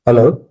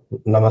Hello,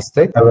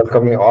 Namaste. I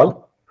welcome you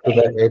all to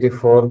the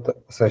 84th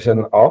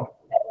session of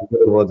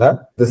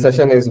GURUBODHA. This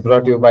session is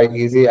brought to you by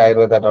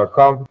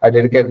easyayurveda.com. I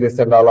dedicate this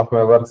and all of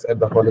my works at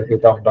the holy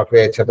feet of Dr.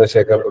 H.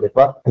 Chandrasekhar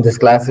Udupa. This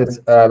class is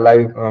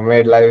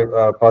made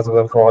live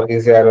possible for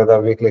Easy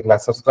Ayurveda weekly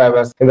class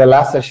subscribers. In the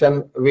last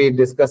session, we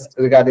discussed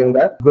regarding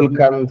the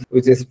gulkand,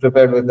 which is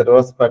prepared with the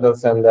rose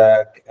petals and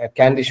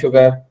candy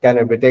sugar. Can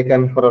it be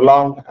taken for a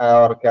long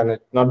or can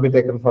it not be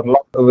taken for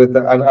long? With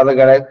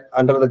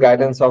under the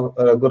guidance of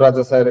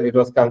Guru sir, it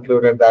was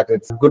concluded that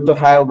it's good to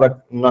have,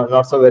 but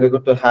not so very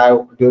good to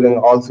have during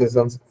all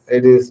seasons.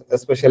 It is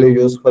especially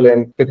useful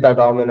in pitta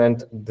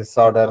dominant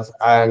disorders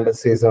and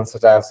seasons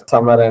such as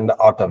summer and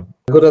autumn.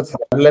 Guru,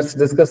 let's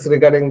discuss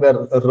regarding the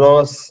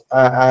rose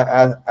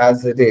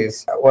as it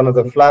is one of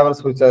the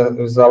flowers which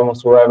is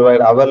almost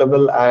worldwide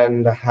available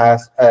and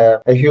has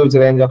a huge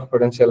range of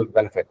potential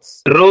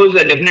benefits. Rose,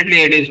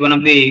 definitely it is one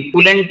of the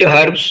coolant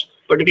herbs,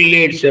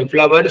 particularly its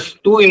flowers.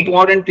 Two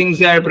important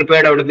things are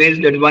prepared out of this.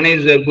 That one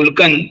is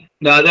gulkan.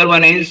 The other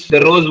one is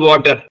the rose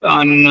water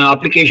on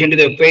application to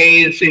the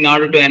face in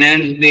order to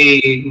enhance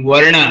the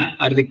varna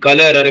or the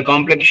color or the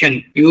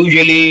complexion.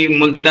 Usually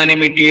multani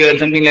mitti or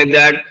something like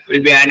that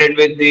will be added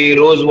with the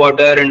rose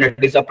water and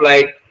it is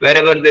applied.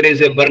 Wherever there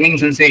is a burning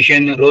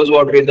sensation, rose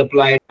water is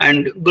applied.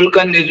 And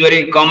gulkan is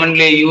very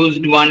commonly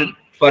used one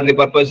for the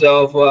purpose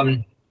of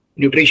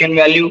nutrition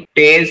value,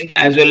 taste,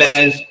 as well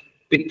as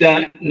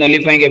pitta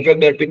nullifying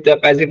effect or pitta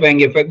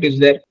pacifying effect is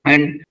there.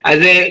 And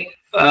as a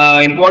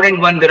important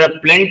one, there are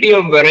plenty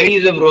of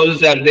varieties of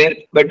roses are there,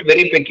 but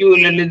very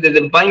peculiarly there's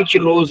a bunch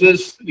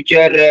roses which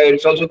are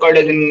it's also called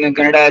as in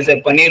Kannada as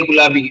a paneer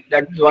gulabi.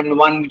 That's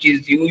one which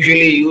is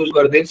usually used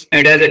for this.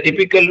 It has a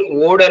typical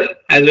odor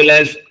as well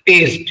as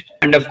taste,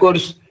 and of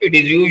course it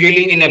is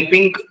usually in a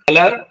pink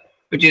color,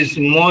 which is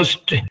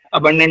most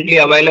abundantly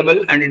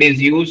available, and it is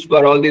used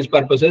for all these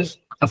purposes.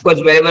 Of course,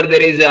 wherever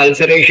there is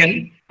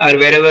ulceration or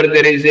wherever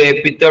there is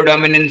a pitta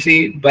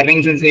dominancy,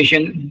 burning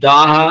sensation,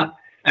 daha,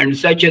 and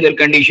such other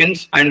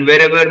conditions, and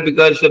wherever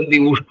because of the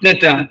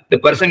ushnata, the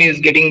person is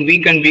getting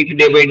weak and weak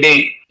day by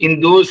day,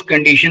 in those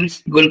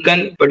conditions,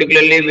 gulkan,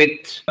 particularly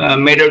with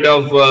made out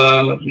of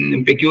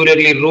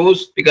peculiarly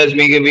rose, because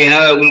we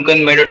have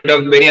gulkan made out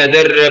of many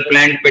other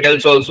plant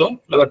petals also,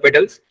 flower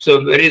petals.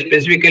 So very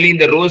specifically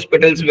the rose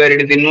petals where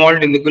it is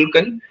involved in the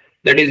gulkan,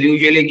 that is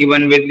usually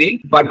given with the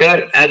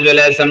butter as well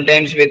as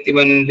sometimes with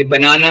even the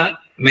banana.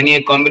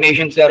 Many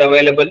combinations are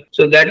available.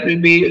 So that will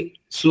be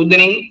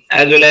soothing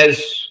as well as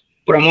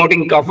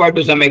promoting kapha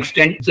to some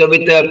extent. So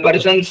with a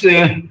person's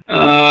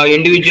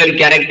individual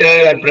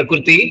character or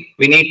prakriti,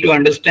 we need to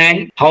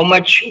understand how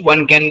much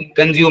one can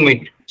consume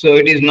it. So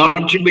it should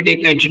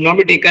not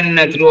be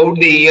taken throughout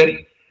the year.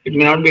 It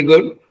may not be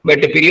good,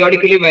 but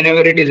periodically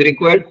whenever it is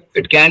required,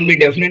 it can be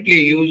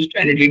definitely used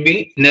and it will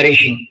be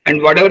nourishing.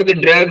 And whatever the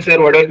drugs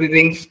or whatever the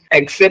things,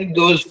 except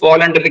those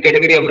fall under the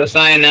category of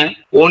rasayana,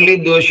 only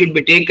those should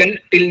be taken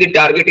till the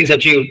target is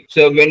achieved.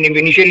 So when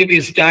initially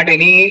we start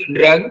any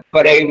drug,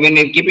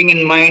 when keeping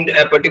in mind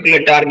a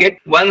particular target,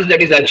 once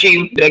that is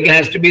achieved, drug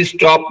has to be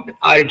stopped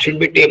or it should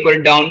be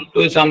tapered down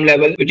to some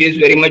level, which is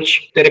very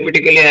much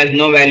therapeutically has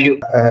no value.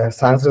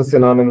 Sanskrit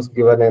synonyms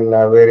given in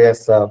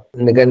various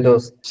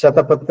nigantus.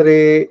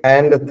 Shatapatri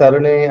and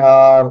Taruni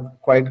are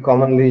quite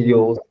commonly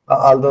used,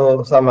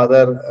 although some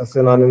other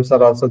synonyms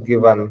are also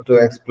given to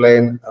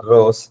explain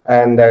rose.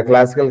 And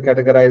classical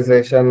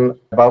categorization,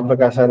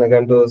 Bhavaprakasha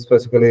Nigantu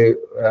specifically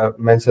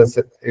mentions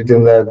it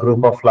in the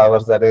group of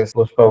flowers, that is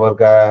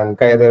Pushpavarga, and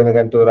Kayadev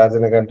Nigantu, Raja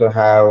Nigantu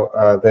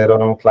have their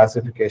own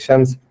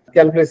classifications.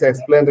 Can you please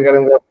explain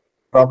regarding the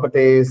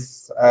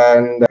properties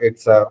and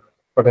its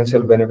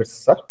potential benefits,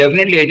 sir?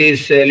 Definitely it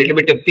is a little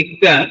bit of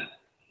tikta,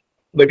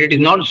 but it is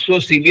not so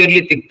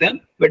severely tikta,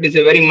 but it's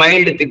a very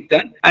mild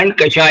tikta and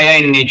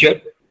kashaya in nature.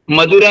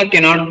 Madura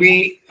cannot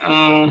be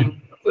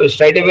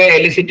straight away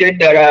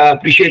elicited or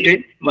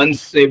appreciated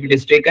once if it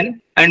is taken.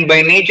 And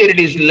by nature it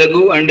is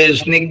lagu and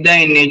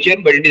snigdha in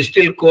nature, but it is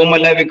still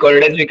komala, we call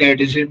it as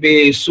it will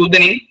be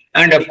soothing.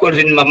 And of course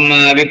in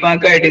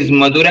Vipaka it is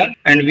Madura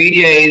and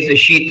Virya is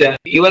Shita.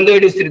 Even though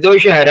it is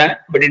Tridoshahara,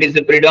 but it is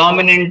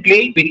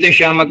predominantly Pitta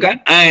Shamaka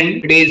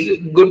and it is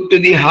good to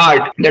the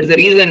heart. That's the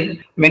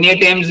reason many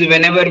times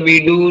whenever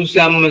we do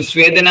some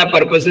Svedana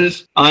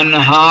purposes on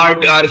heart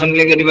or something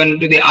like that, even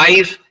to the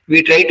eyes,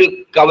 we try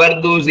to cover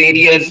those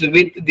areas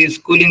with these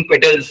cooling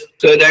petals.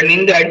 So that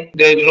in that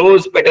the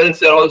rose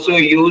petals are also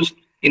used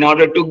in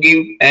order to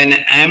give an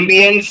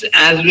ambience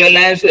as well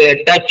as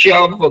a touch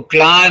of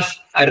class,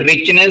 a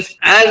richness,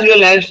 as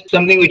well as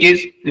something which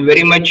is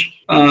very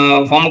much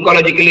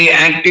pharmacologically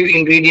active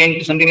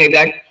ingredient, something like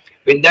that,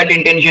 with that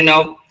intention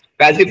of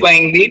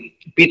pacifying the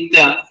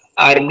pitta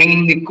or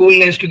bringing the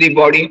coolness to the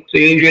body. So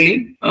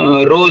usually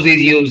rose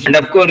is used, and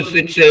of course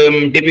it's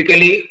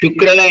typically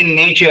Shukrala in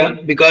nature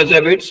because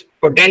of its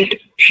potent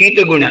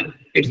Shita guna.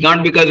 It's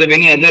not because of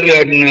any other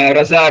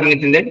rasa or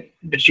anything that,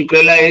 but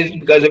Shukrala is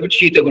because of its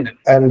Shita guna.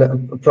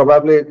 And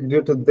probably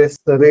due to this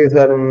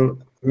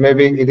reason,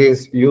 maybe it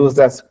is used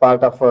as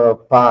part of a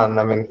pan.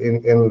 I mean,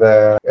 in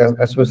the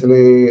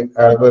especially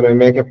when we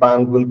make a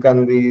pan,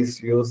 gulkandi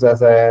is used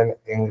as an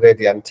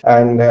ingredient,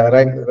 and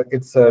right,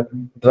 it's a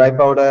dry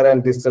powder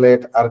and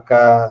distillate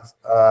arca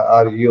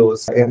are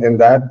used in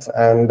that,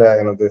 and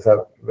these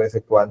are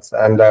basic ones.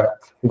 And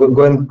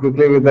going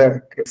quickly with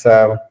the it's,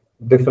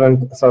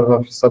 different sort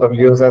of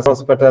uses.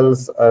 Rose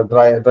petals,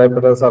 dry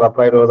petals are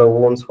applied over the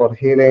wounds for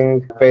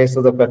healing. Paste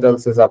of the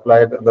petals is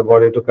applied to the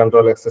body to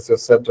control excessive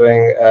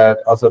sweating,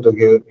 also to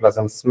give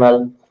pleasant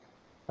smell.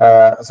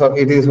 So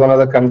it is one of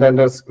the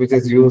contenders which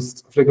is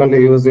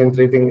frequently used in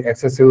treating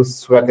excessive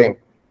sweating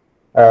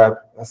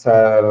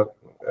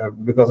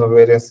because of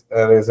various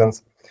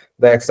reasons.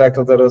 The extract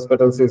of the rose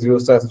petals is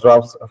used as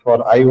drops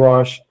for eye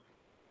wash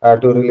to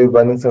relieve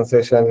burning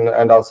sensation,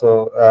 and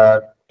also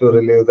to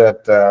relieve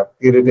that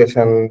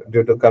irritation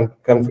due to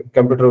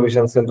computer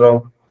vision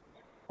syndrome.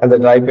 And the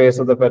dry paste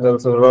of the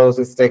petals of rose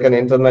is taken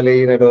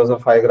internally in a dose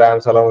of 5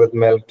 grams along with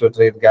milk to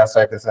treat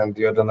gastritis and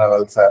duodenal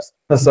ulcers.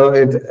 So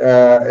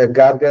a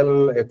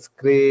gargle, its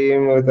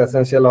cream with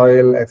essential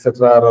oil,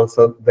 etc. are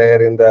also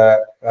there in the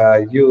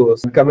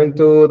use. Coming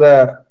to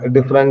the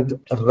different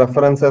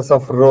references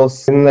of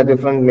rose in the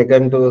different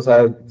nigantus,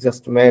 I've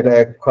just made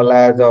a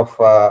collage of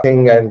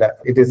thing, and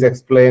it is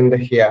explained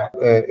here.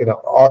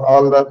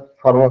 All the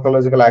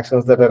pharmacological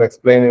actions that are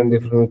explained in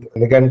different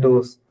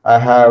nigantus I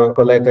have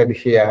collated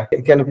here.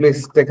 Can you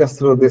please take us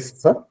through this,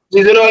 sir?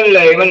 These are all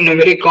even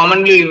very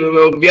commonly,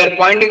 we are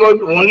pointing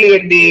out only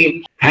at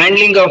the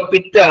handling of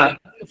pitta.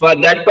 For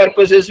that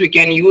purposes, we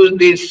can use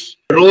these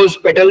rose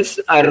petals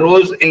or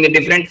rose in the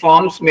different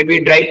forms. Maybe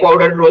dry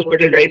powdered rose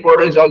petal dry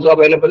powder is also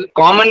available.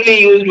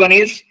 Commonly used one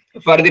is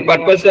for the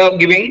purpose of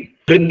giving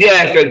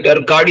hridya effect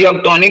or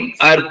cardiac tonic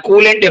or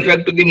coolant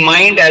effect to the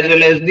mind as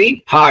well as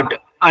the heart.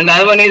 And the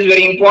other one is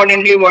very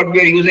importantly what we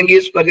are using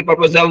is for the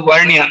purpose of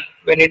varnya.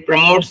 When it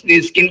promotes the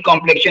skin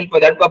complexion, for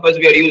that purpose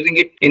we are using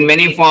it in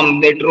many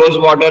forms, that rose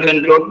water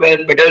and rose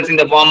petals in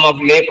the form of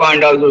lepa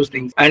and all those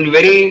things. And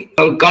very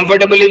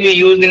comfortably we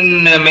use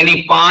in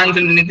many pans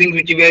and anything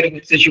which where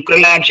it's a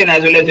shukral action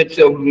as well as it's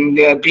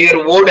a clear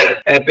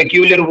odor. A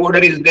peculiar odor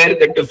is there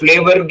that the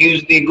flavor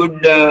gives the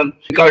good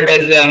called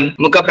as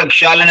mukha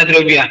prakshalana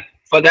dravya.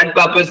 For that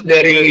purpose,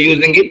 they are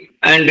using it.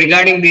 And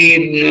regarding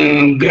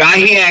the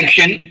grahi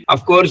action,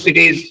 of course, it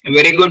is a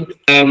very good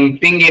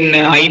thing in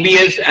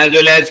IBS as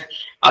well as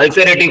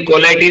ulcerative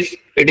colitis.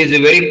 It is a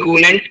very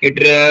coolant.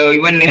 It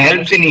even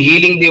helps in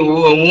healing the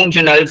wounds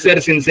and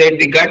ulcers inside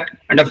the gut.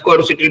 And of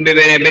course, it will be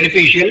very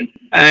beneficial.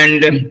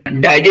 And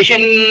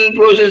digestion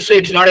process,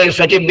 it's not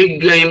such a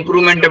big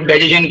improvement of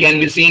digestion can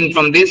be seen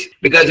from this,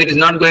 because it is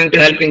not going to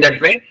help in that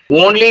way.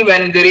 Only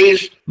when there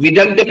is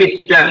vidagdha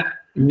pitta,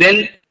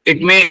 then it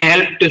may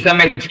help to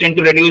some extent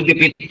to reduce the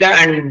pitta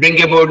and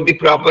bring about the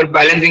proper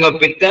balancing of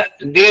pitta,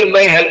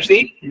 thereby helps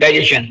the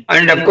digestion.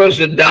 And of course,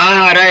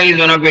 dahara is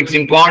one of its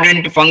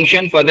important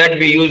function. For that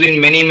we use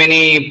in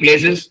many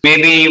places.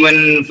 Maybe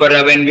even for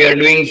when we are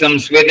doing some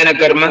svedana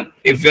karma,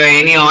 if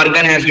any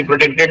organ has to be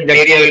protected, the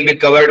area will be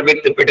covered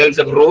with the petals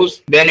of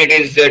rose. Then it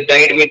is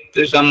tied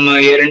with some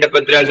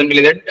erandapatra,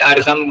 something like that,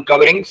 or some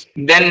coverings.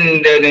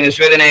 Then the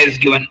svedana is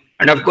given.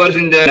 And of course,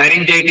 in the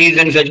laryngitis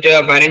and such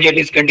type of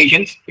laryngitis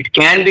conditions, it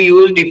can be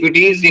used if it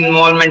is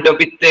involvement of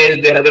pitta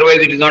is there. Otherwise,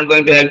 it is not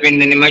going to help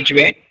in any much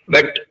way.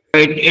 But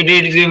it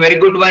is a very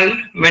good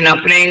one when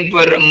applying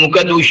for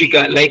mukha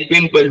dushika, like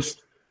pimples.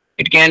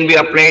 It can be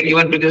applied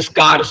even to the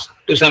scars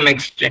to some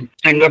extent.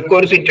 And of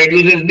course, it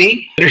reduces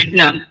the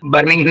trishna,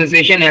 burning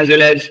sensation as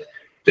well as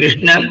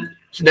trishna.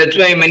 So that's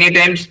why many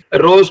times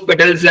rose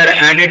petals are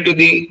added to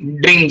the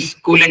drinks,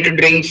 coolant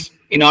drinks,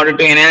 in order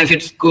to enhance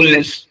its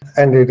coolness.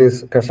 And it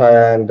is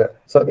kashaya, and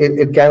so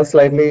it can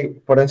slightly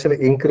potentially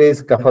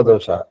increase kapha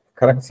dosha.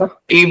 Correct, sir?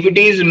 If it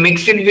is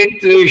mixed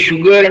with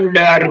sugar and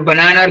or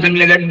banana or something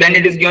like that, then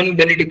it is given,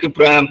 then it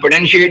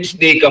potentiates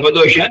the kapha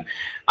dosha.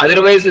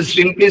 Otherwise,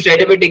 simply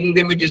straight away taking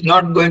them, it is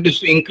not going to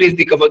increase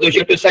the kapha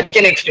dosha to such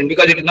an extent,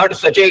 because it is not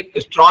such a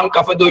strong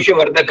kapha dosha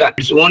vardaka.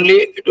 It's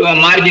only to a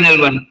marginal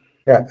one.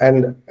 Yeah,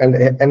 and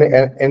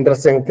an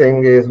interesting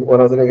thing is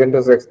one of the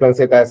nigantus explains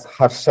it as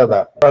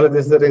harshada. Probably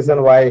this is the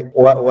reason why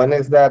one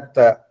is that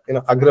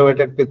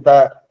aggravated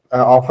pitta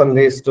often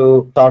leads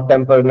to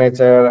short-tempered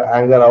nature,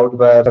 anger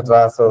outburst,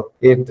 etc. So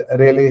it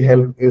really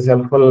is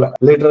helpful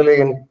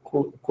literally in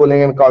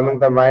cooling and calming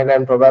the mind,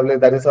 and probably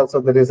that is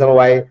also the reason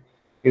why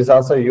it's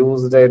also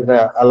used in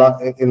a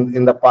lot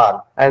in the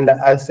pan. And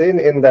I've seen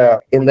in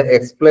the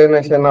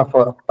explanation of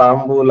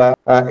Tambula,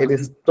 it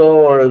is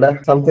told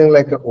something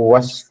like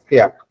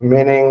vashya,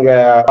 meaning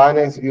pan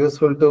is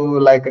useful to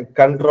like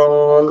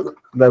control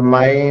the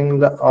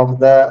mind of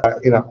the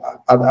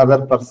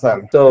other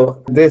person.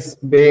 So this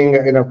being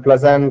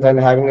pleasant and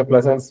having a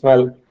pleasant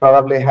smell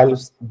probably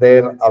helps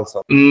there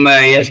also.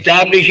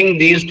 Establishing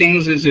these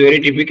things is very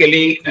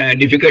typically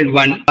difficult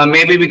one.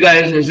 Maybe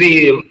because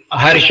see,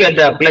 harsha,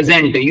 the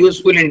pleasant,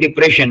 useful in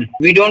depression.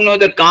 We don't know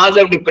the cause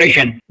of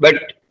depression, but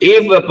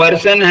if a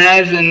person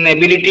has an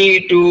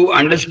ability to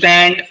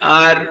understand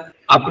or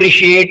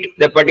appreciate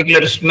the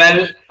particular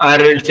smell or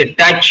its a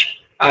touch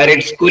or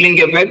its cooling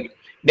effect,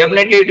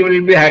 definitely it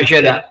will be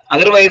Harshada.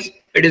 Otherwise,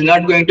 it is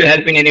not going to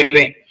help in any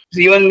way. So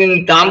even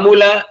in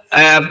Tambula,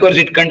 of course,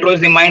 it controls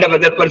the mind of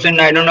other person.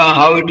 I don't know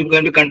how it is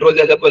going to control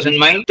the other person's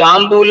mind.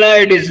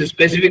 Tambula, it is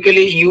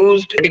specifically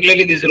used,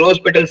 particularly these rose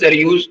petals are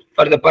used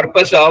for the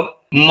purpose of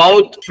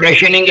mouth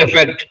freshening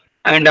effect.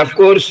 And of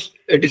course,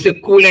 it is a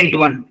coolant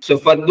one. So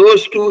for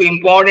those two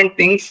important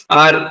things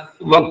are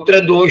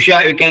Vaktra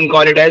dosha, you can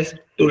call it as,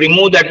 to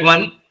remove that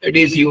one, it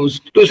is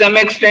used. To some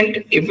extent,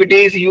 if it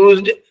is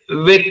used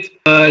with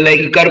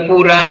like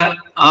karpura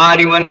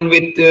or even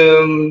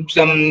with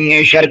some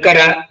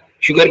sharkara,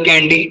 sugar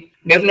candy,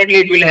 definitely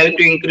it will help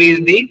to increase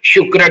the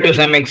shukra to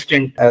some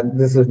extent.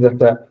 This is just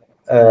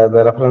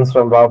the reference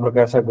from Baba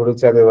Prakasha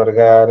Guruchari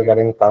Varga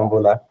regarding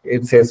Tambula.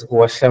 It says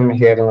Vasham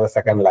here in the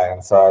second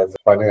line. So I was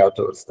pointing out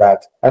towards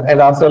that.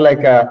 And also like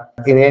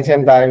in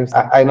ancient times,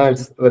 I know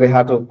it's very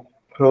hard to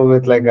prove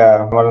with like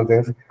modern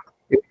things.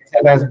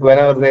 Sometimes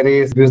whenever there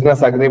is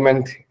business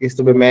agreement is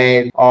to be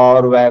made,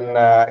 or when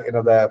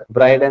the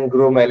bride and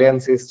groom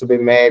alliance is to be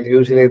made,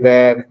 usually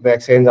the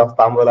exchange of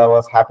tambula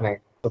was happening.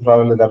 So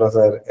probably that was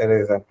a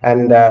reason.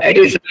 And it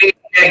is something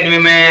that we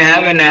may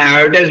have an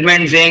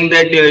advertisement saying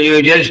that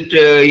you just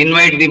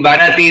invite the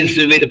Bharatis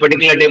with a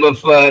particular type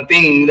of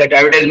thing. That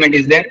advertisement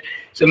is there.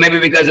 So maybe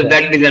because of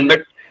that reason.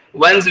 But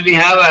once we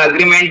have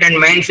agreement and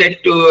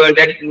mindset to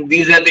that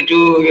these are the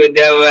two,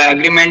 they have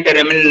agreement.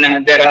 I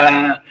mean,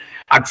 they're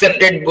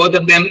accepted, both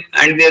of them,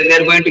 and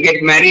they're going to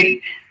get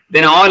married,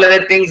 then all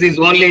other things is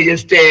only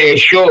just a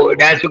show.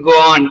 It has to go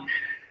on.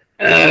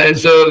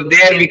 So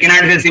there we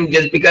cannot say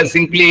just because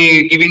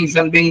simply giving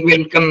something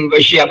will become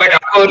Vashya. But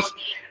of course,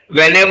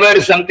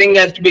 whenever something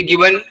has to be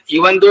given,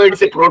 even though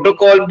it's a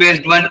protocol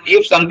based one,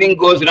 if something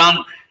goes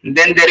wrong,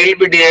 then there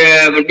will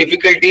be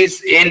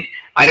difficulties in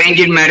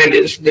arranged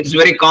marriages. That's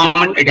very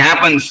common. It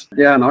happens.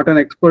 Yeah, not an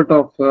expert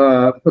of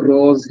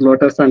rose,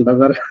 lotus, and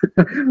other.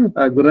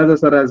 Gururadha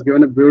sir has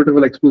given a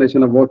beautiful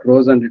explanation about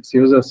rose and its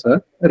uses.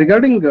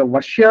 Regarding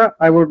Vashya,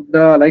 I would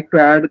like to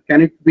add,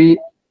 can it be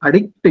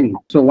addicting?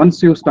 So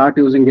once you start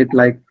using it,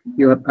 like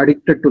you are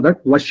addicted to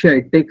that Vashya,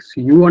 it takes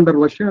you under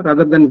Vashya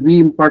rather than we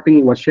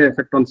imparting Vashya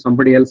effect on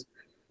somebody else.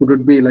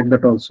 Would it be like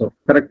that also?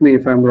 Correct me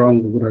if I'm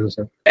wrong, Gururadha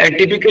sir.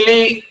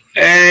 Typically,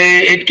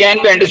 it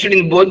can be understood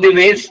in both the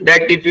ways,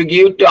 that if you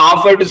give to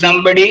offer to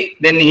somebody,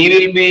 then he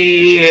will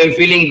be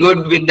feeling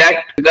good with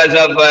that because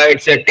of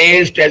its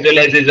taste as well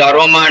as its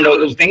aroma and all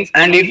those things.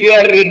 And if you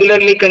are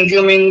regularly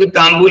consuming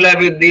tambula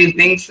with these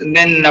things,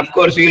 then of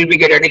course you will be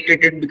get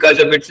addicted because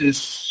of its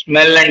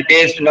smell and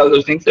taste and all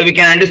those things. So we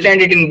can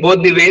understand it in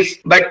both the ways,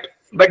 but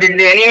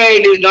anyway,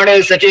 it is not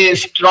such a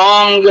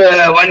strong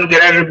one.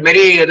 There are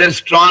very other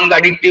strong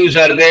additives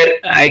are there.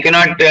 I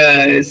cannot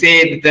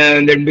say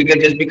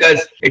that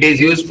because it is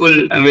useful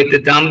with the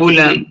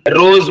tambula,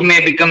 rose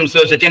may become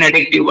such an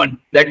addictive one.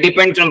 That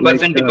depends from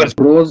person to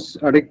person. Rose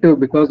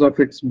addictive because of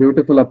its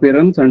beautiful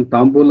appearance, and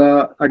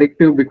tambula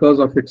addictive because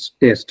of its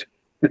taste.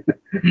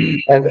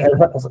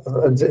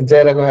 and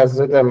Jay Raghu has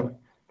written,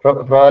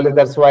 probably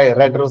that's why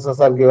red roses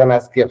are given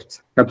as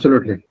gifts.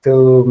 Absolutely.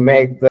 To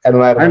make the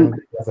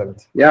environment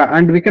pleasant. Yeah,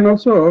 and we can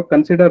also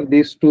consider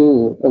these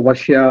two,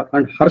 Vashya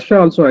and Harsha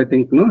also, I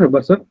think, no,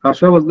 Hebar sir?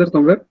 Harsha was there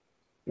somewhere?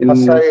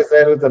 Harsha is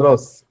there with the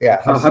rose.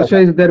 Yeah. Harsha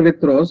is there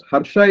with rose.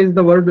 Harsha is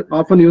the word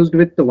often used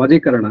with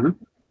Vajikarana.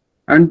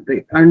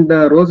 And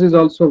rose is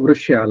also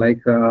Vrishya,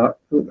 like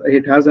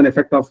it has an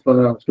effect of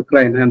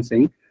Shukra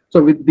enhancing.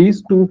 So with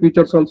these two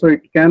features also,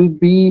 it can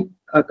be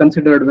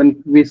considered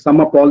when we sum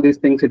up all these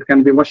things, it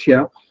can be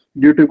Vashya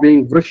due to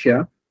being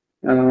Vrishya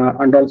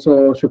and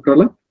also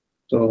Shukrala.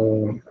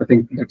 So I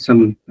think that's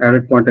an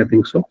added point, I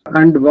think so.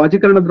 And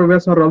Vajikarana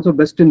Dravyas are also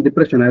best in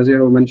depression, as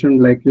you have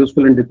mentioned, like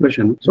useful in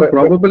depression. So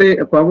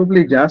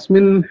probably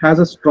jasmine has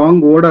a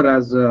strong odor,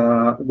 as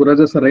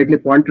Gururadha sir rightly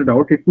pointed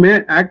out. It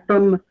may act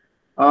on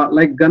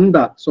like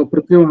Gandha, so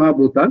Prithvimaha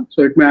Bhuta,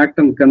 so it may act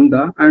on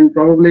Gandha, and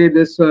probably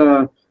this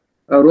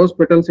rose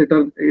petals,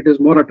 it is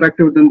more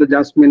attractive than the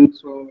jasmine,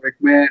 so it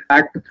may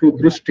act through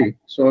Drushti.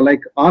 So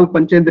like all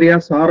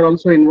Panchendriyas are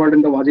also involved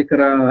in the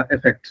Vajikara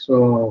effect.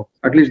 So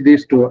at least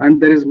these two, and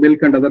there is milk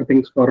and other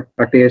things for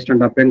taste,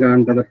 and Apenga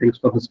and other things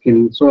for the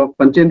skin. So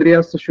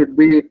Panchendriyas should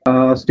be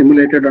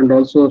stimulated and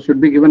also should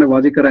be given a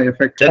Vajikara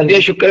effect. Sadhya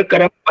Shukra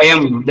Karam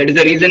Payam. That is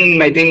the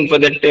reason, I think, for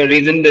that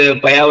reason the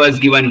Paya was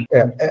given.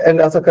 Yeah,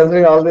 and also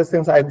considering all these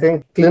things, I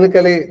think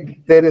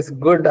clinically there is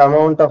good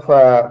amount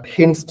of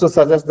hints to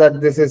suggest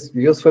that this is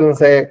useful in,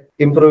 say,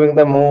 improving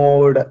the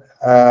mood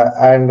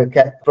and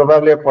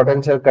probably a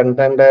potential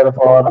contender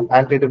for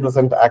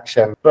antidepressant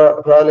action.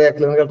 Probably a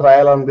clinical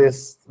trial on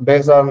this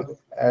based on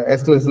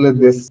exclusively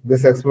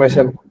this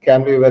explanation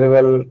can be very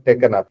well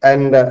taken up.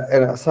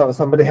 And so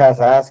somebody has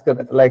asked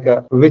like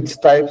which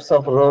types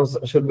of rose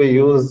should be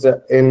used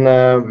in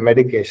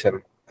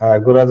medication.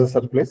 Guru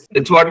sir, please.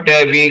 It's what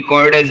we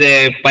call it as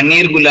a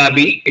paneer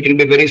gulabi. It will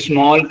be very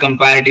small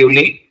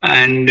comparatively,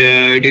 and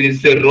it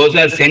is the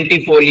Rosa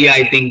centifolia.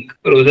 I think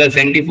Rosa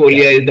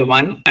centifolia is the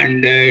one,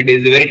 and it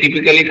is very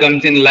typically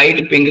comes in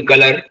light pink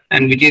color,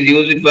 and which is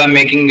used for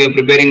making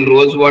preparing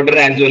rose water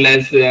as well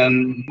as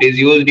it is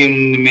used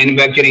in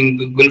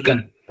manufacturing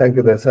gulkan. Thank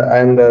you, sir.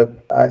 And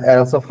I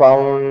also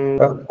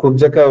found a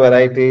Kubjaka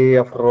variety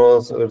of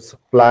rose. It's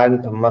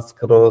plant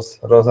musk rose,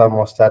 Rosa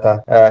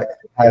mostata.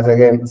 Has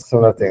again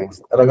similar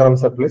things. Raghuram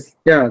sir, please.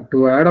 Yeah,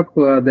 to add up,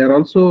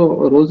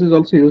 rose is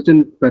also used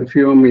in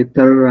perfume,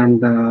 ether,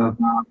 and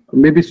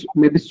maybe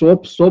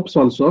soaps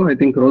also. I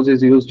think rose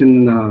is used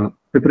in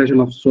preparation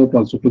of soap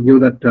also to give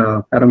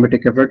that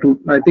aromatic effect.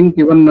 I think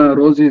even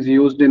rose is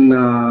used in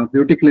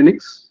beauty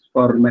clinics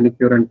for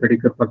manicure and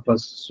pedicure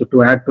purpose. So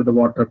to add to the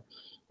water,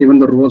 even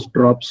the rose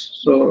drops.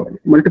 So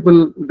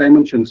multiple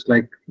dimensions,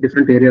 like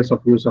different areas of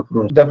use of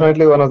rose.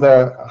 Definitely one of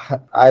the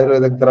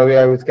Ayurvedic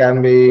dravya which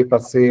can be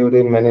perceived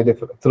in many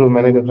different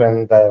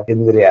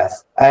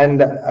indriyas.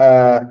 And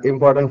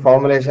important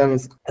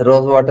formulations.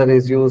 Rose water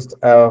is used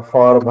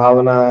for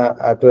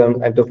bhavana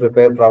to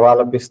prepare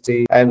pravala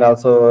pisti, and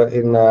also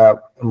in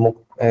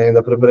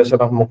the preparation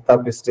of mukta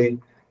pisti.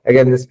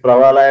 Again, this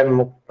pravala and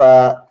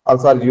mukta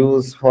also are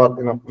used for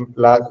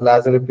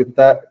largely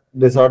pitta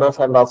disorders,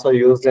 and also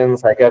used in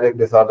psychiatric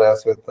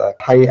disorders with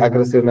high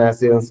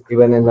aggressiveness,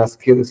 even in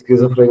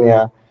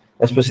schizophrenia,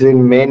 especially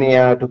in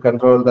mania, to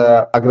control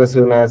the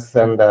aggressiveness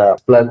and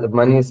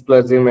money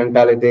splurging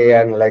mentality,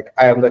 and like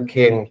I am the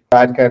king,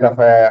 that kind of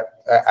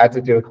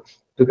attitude.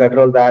 To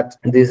control that,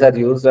 these are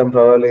used, and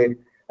probably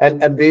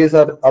and these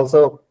are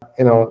also,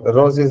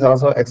 rose is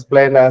also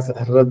explained as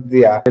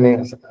hridya,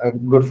 meaning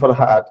good for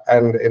heart,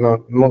 and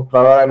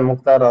pravala and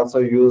mukta are also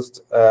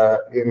used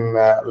in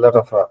a lot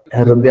of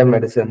hridya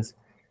medicines,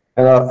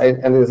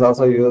 and is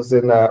also used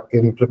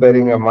in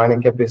preparing a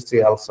manikya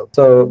pisti also.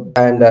 So,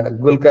 and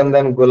gulkand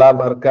and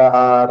gulab arka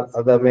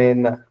are the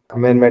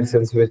main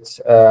medicines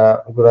which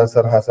Guru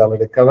sir has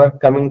already covered.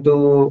 Coming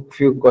to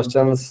few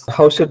questions: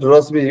 how should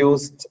rose be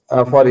used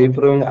for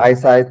improving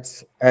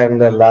eyesight and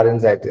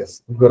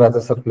laryngitis? Guru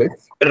sir,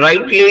 please.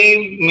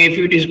 Rightly, if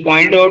it is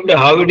pointed out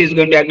how it is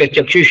going to act as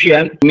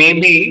chakshusha,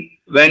 maybe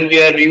when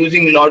we are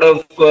using a lot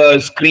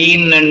of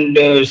screen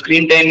and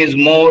screen time is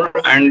more,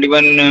 and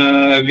even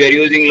we are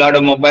using a lot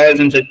of mobiles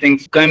and such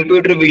things,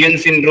 computer vision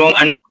syndrome,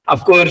 and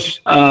of course,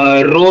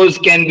 rose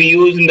can be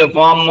used in the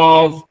form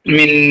of,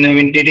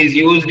 it is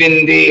used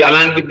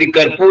along with the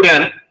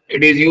karpura.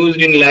 It is used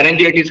in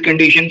laryngitis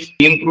conditions,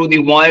 improve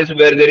the voice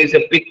where there is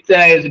a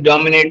pitta is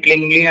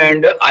dominatingly,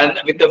 and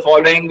with the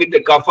following with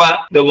the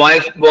kapha, the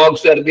voice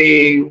box or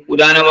the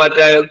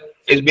udanavata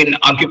has been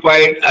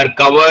occupied or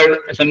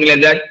covered, something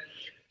like that.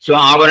 So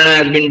avarana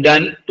has been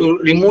done to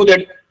remove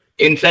that.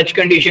 In such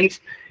conditions,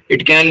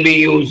 it can be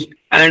used.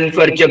 And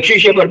for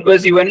chakshusha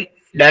purpose, even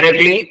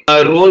directly,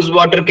 rose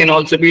water can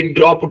also be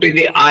dropped to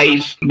the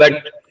eyes. But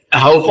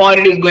how far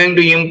it is going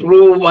to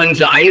improve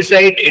one's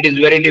eyesight, it is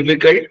very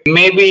difficult.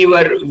 Maybe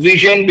your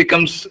vision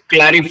becomes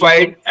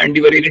clarified, and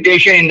your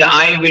irritation in the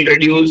eye will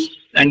reduce,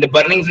 and the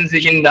burning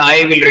sensation in the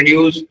eye will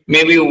reduce.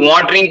 Maybe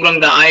watering from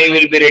the eye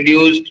will be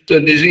reduced. So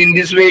in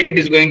this way, it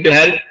is going to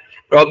help.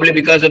 Probably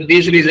because of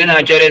this reason,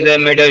 Acharya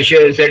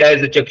said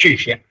as a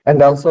chakshusha.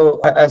 And also,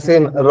 I've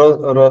seen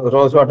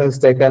rose water is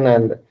taken,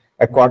 and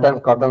a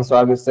cotton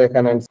swab is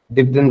taken and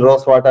dipped in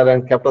rose water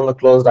and kept on the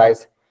closed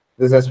eyes.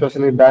 This is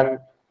especially done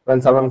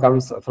when someone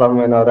comes from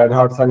red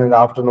hot sun in the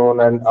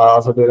afternoon, and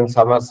also during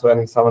summers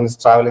when someone is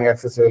traveling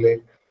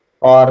excessively,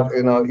 or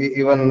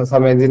even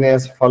some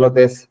engineers follow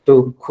this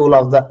to cool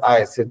off the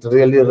eyes. It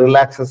really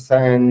relaxes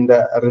and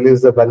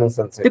relieves the burning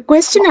sensation. The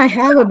question I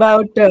have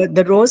about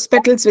the rose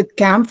petals with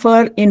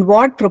camphor, in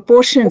what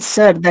proportion,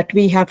 sir, that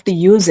we have to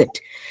use it?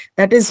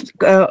 That is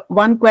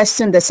one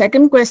question. The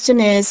second question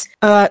is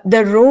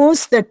the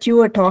rose that you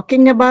are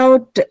talking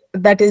about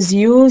that is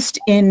used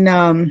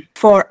in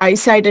for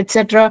eyesight,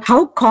 etc.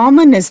 How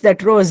common is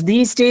that rose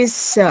these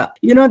days? That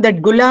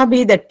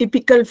gulabi, that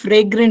typical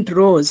fragrant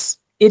rose.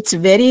 It's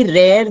very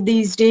rare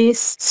these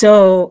days.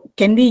 So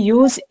can we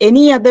use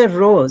any other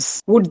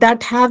rose? Would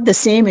that have the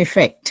same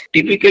effect?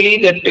 Typically,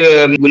 that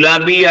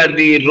gulabi or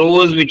the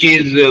rose, which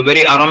is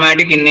very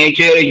aromatic in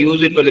nature,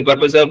 use it for the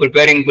purpose of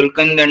preparing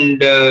gulkand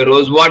and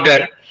rose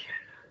water.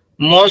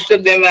 Most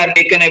of them are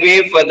taken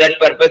away for that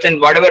purpose,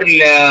 and whatever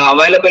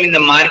available in the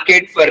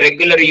market for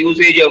regular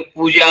usage of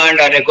puja and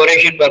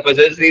decoration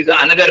purposes is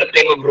another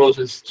type of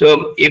roses.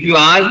 So if you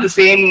ask the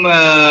same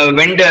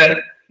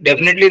vendor,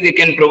 definitely they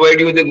can provide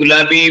you the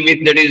gulabi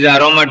with that is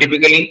aroma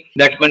typically.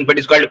 That one, but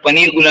it's called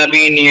paneer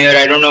gulabi in here.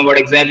 I don't know what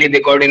exactly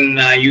they call it in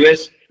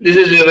US. This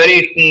is a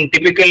very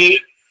typical,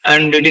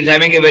 and it is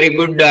having a very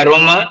good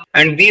aroma,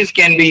 and these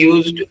can be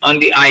used on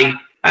the eye.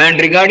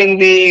 And regarding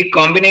the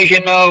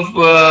combination of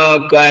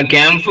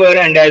camphor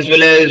and as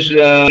well as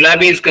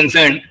gulabi is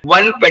concerned,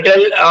 one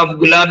petal of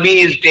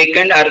gulabi is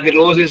taken or the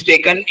rose is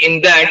taken. In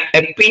that,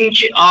 a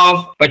pinch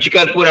of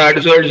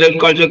pachikapura, so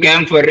it's also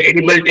camphor,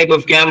 edible type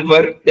of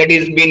camphor that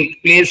is being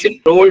placed,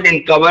 rolled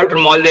and covered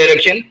from all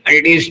direction, and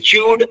it is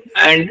chewed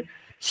and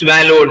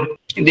swallowed.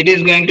 It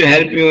is going to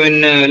help you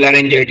in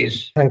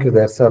laryngitis. Thank you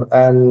there, sir.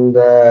 And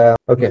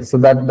okay, so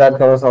that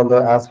covers all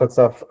the aspects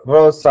of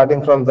rose.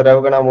 Starting from the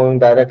Ravagana, moving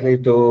directly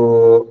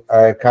to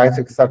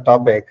Kaisiksa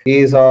topic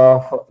is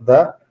of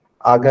the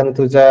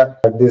Agantuja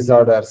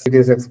disorders. It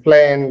is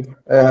explained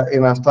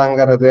in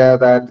Ashtanga Hridaya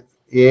that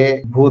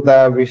A,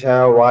 Bhuta,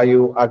 Visha,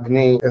 Vayu,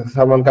 Agni,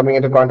 someone coming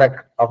into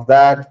contact of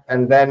that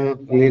and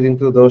then leading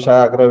to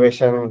dosha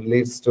aggravation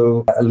leads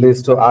to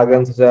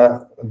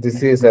Agantuja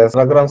diseases.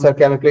 Raghuram sir,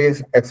 can you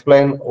please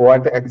explain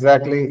what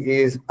exactly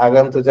is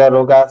Agantuja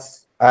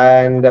Rogas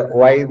and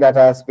why that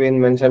has been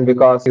mentioned?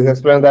 Because he's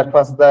explained that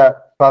first the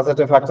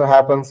positive factor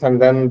happens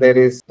and then there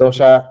is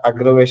dosha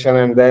aggravation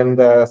and then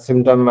the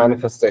symptom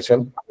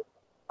manifestation.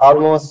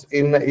 Almost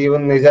in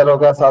even Nija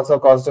Rogas also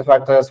causative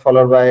factors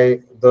followed by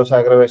dosha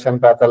aggravation,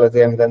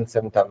 pathology, and then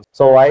symptoms.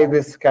 So why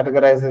this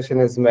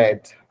categorization is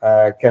made?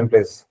 Can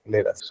please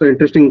lead us? So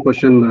interesting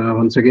question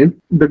once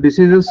again. The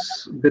diseases,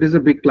 there is a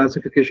big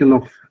classification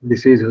of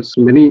diseases,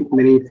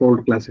 many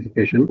fold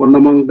classification. One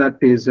among that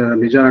is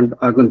Nija and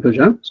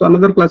Agantuja. So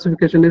another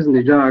classification is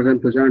Nija,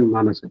 Agantuja, and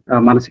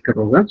Manasika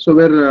Roga. So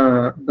where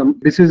the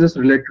diseases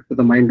related to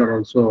the mind are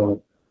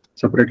also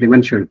separately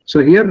mentioned. So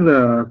here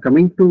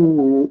coming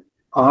to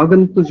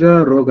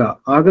Agantuja Roga.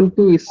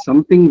 Agantu is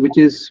something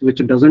which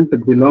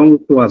doesn't belong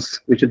to us,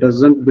 which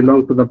doesn't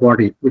belong to the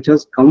body, which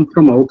has come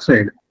from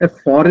outside. A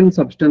foreign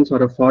substance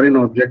or a foreign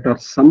object or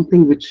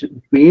something which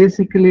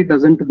basically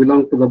doesn't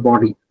belong to the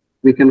body.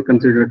 We can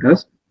consider it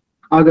as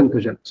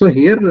Agantuja. So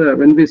here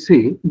when we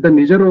see the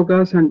Nija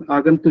Rogas and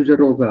Agantuja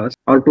Rogas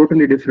are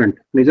totally different.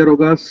 Nija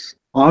Rogas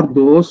are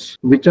those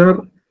which are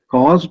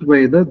caused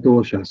by the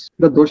doshas,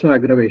 the dosha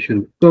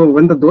aggravation. So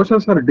when the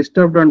doshas are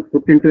disturbed and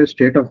put into a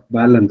state of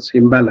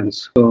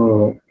imbalance,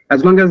 so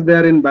as long as they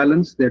are in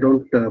balance, they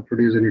don't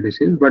produce any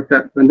disease. But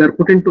when they are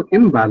put into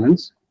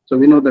imbalance, so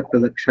we know that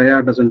the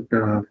kshaya doesn't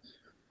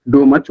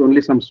do much,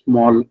 only some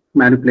small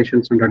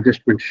manipulations and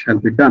adjustments shall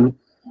be done.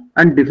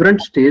 And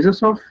different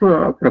stages of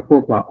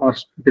prakopa or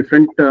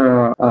different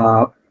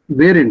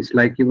variants,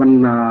 like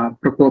even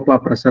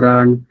prakopa,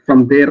 prasara, and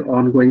from there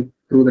on going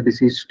through the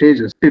disease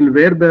stages till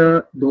where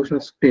the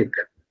doshas take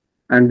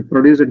and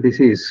produce a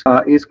disease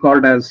is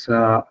called as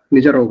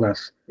Nija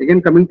Rogas. Again,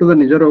 coming to the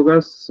Nija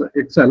Rogas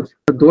itself,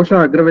 the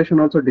dosha aggravation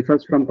also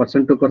differs from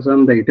person to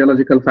person. The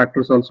etiological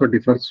factors also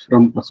differs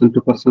from person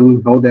to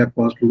person, how they are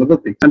caused and other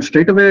things. And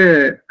straight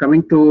away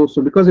coming to,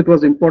 so because it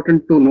was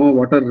important to know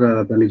what are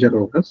the Nija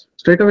Rogas,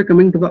 straight away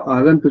coming to the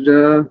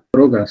Agantuja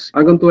Rogas.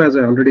 Agantu, as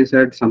I already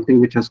said, something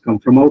which has come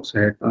from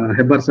outside.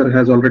 Hebbar sir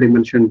has already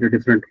mentioned the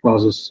different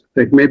causes.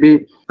 So it may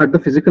be at the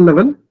physical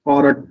level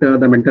or at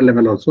the mental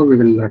level also. We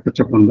will touch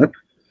upon that.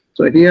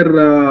 So here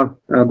the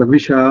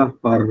Visha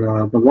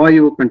or the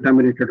Vayu,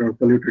 contaminated or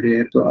polluted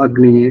air, so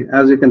Agni,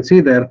 as you can see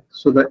there,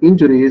 so the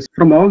injuries,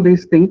 from all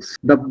these things,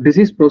 the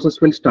disease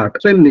process will start.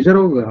 So in Nija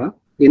Roga,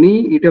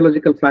 any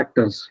etiological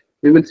factors,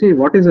 we will see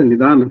what is a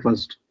Nidana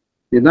first.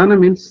 Nidana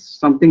means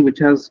something which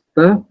has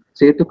the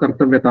Setu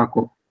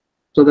Kartavyatako.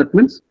 So that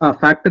means a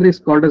factor is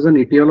called as an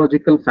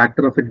etiological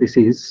factor of a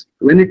disease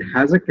when it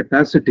has a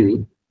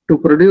capacity to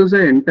produce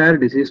an entire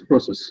disease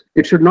process.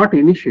 It should not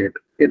initiate.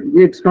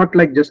 It's not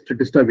like just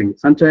disturbing.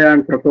 Sanchaya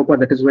and Prakopa,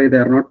 that is why they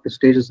are not the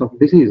stages of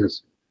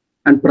diseases.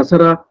 And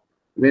Prasara,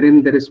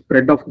 wherein there is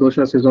spread of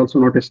doshas, is also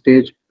not a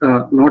stage,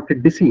 not a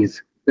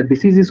disease. The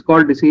disease is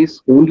called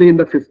disease only in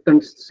the 5th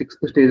and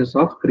 6th stages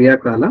of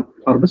Kriya Kala,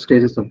 or the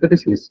stages of the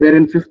disease. Where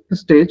in 5th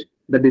stage,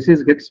 the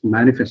disease gets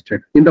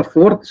manifested. In the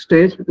 4th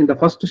stage, in the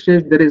 1st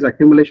stage, there is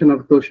accumulation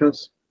of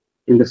doshas.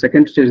 In the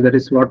 2nd stage, that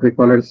is what we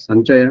call as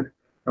Sanchaya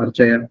or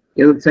Chaya.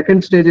 The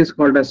 2nd stage is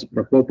called as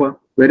Prakopa,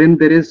 wherein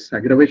there is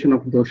aggravation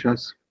of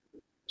doshas.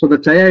 So the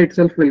Chaya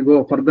itself will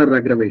go further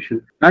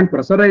aggravation. And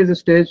Prasara is a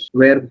stage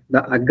where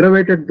the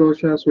aggravated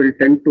doshas will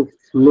tend to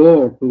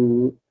flow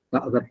to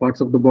the other parts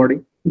of the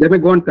body. They may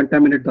go and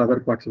contaminate the other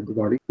parts of the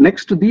body.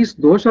 Next to these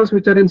doshas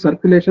which are in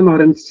circulation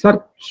or in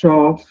search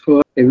of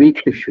a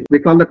weak tissue, we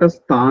call that as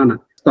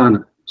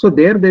sthana. So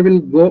there they will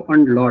go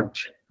and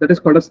lodge. That is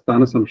called as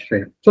sthana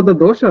samshraya. So the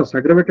doshas,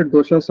 aggravated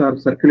doshas, are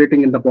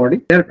circulating in the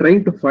body. They are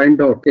trying to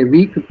find out a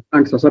weak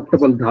and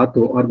susceptible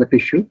dhatu or the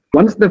tissue.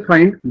 Once they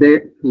find,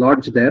 they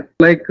lodge there.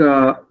 Like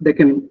they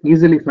can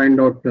easily find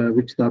out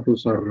which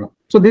dhatus are.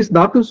 So these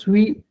dhatus,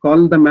 we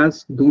call them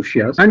as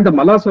dushyas, and the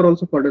malas are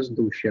also called as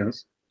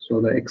dushyas.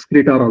 So the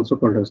excreta are also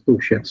called as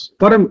dushyas.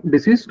 For a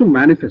disease to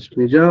manifest,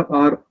 Nija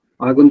or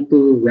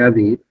Agantu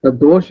Vyadhi, the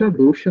dosha,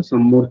 dusha,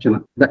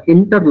 sammorchana, the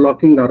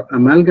interlocking or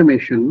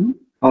amalgamation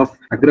of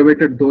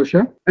aggravated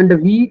dosha and a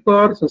weak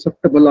or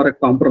susceptible or a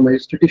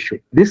compromised tissue.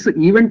 This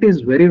event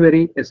is very,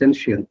 very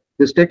essential.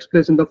 This takes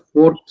place in the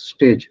fourth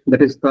stage,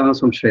 that is the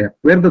samshaya,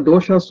 where the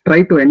doshas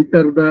try to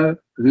enter the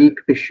weak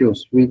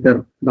tissues,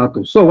 weaker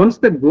dhatus. So once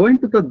they go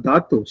into the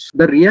dhatus,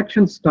 the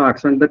reaction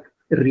starts, and the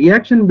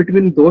reaction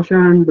between dosha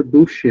and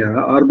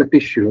dushya or the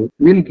tissue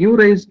will give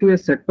rise to a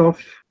set of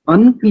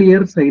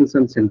unclear signs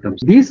and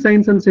symptoms. These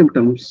signs and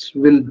symptoms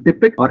will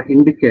depict or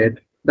indicate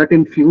that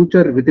in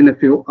future, within a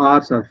few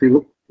hours or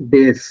few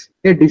days,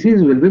 a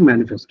disease will be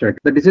manifested.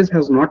 The disease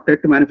has not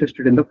yet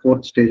manifested in the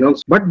fourth stage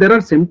also, but there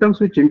are symptoms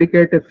which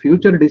indicate a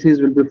future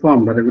disease will be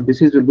formed, or a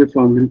disease will be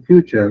formed in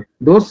future.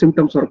 Those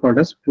symptoms are called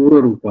as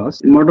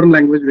purarupas. In modern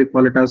language, we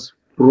call it as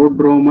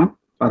prodroma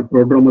or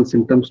prodromal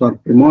symptoms or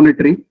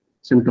premonitory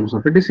symptoms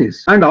of a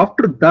disease. And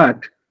after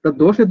that, the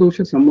dosha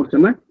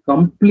samurchana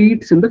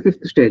completes in the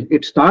fifth stage.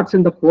 It starts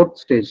in the fourth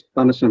stage,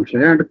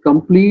 Tanasamshaya, and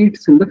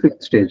completes in the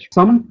fifth stage.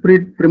 Some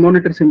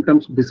premonitory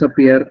symptoms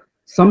disappear,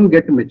 some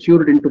get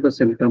matured into the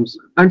symptoms,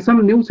 and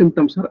some new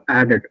symptoms are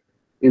added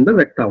in the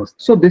Vektavastha.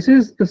 So this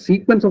is the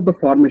sequence of the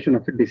formation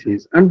of a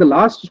disease. And the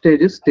last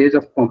stage is stage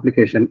of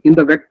complication. In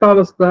the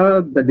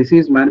Vektavastha, the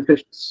disease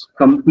manifests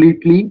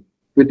completely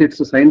with its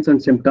signs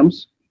and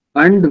symptoms,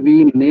 and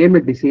we name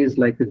a disease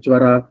like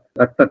Jvara,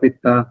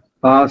 Raktapitta,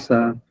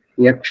 Pasa,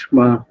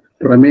 Yakshma,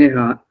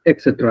 Prameha,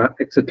 etc.,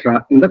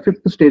 etc. in the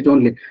fifth stage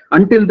only.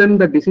 Until then,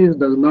 the disease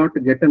does not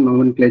get a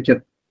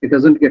nomenclature. It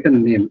doesn't get a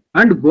name.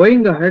 And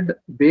going ahead,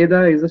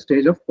 Veda is a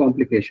stage of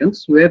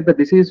complications where the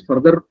disease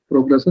further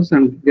progresses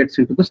and gets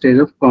into the stage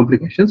of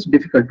complications,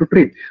 difficult to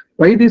treat.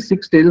 Why these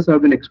 6 stages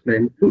have been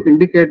explained? To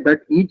indicate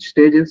that each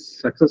stage is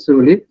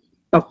successively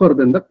tougher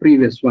than the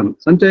previous one.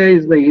 Sanchaya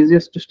is the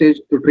easiest stage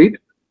to treat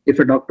if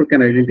a doctor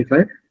can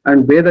identify,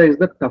 and Veda is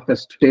the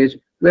toughest stage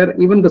where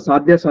even the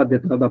sadhya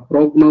sadhyata, the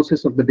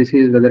prognosis of the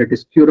disease, whether it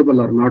is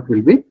curable or not,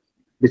 will be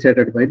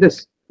decided by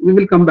this. We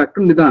will come back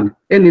to Nidana.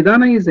 A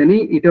Nidana is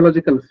any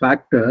etiological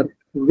factor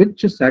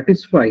which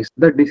satisfies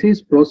the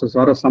disease process,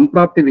 or a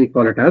samprapti we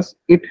call it as.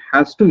 It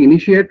has to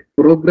initiate,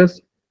 progress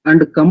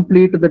and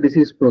complete the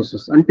disease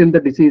process until the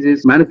disease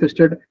is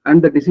manifested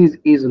and the disease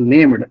is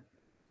named.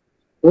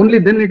 Only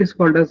then it is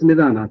called as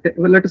Nidana.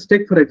 Well, let us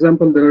take, for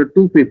example, there are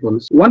 2 people.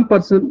 One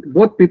person,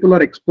 both people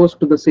are exposed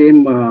to the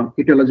same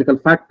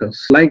etiological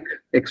factors, like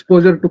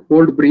exposure to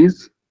cold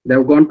breeze. They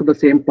have gone to the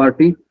same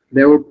party.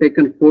 They have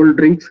taken cold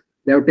drinks.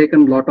 They have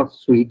taken a lot of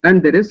sweet,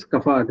 and there is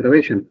kapha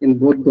aggravation in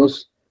both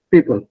those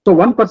people. So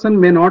one person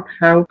may not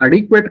have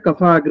adequate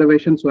kapha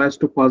aggravation so as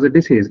to cause a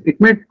disease. It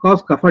may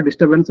cause kapha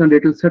disturbance and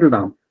it will settle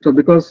down. So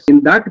because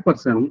in that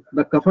person,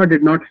 the kapha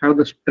did not have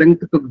the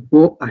strength to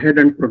go ahead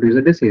and produce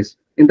a disease.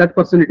 In that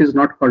person, it is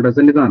not called as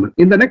a Nidana.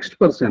 In the next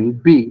person,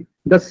 B,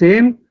 the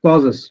same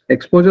causes,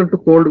 exposure to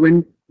cold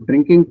wind,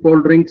 drinking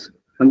cold drinks,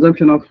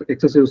 consumption of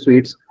excessive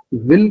sweets,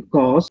 will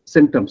cause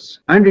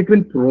symptoms, and it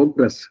will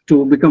progress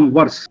to become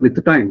worse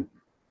with time.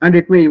 And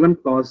it may even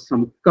cause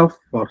some cough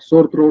or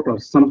sore throat or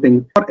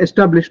something for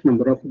established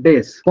number of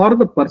days. For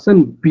the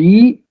person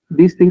B,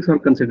 these things are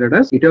considered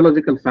as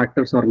etiological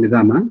factors or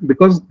Nidana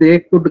because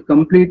they could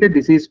complete a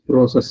disease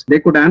process. They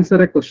could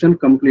answer a question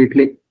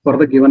completely for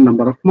the given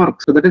number of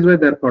marks. So that is why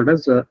they are called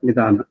as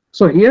Nidana.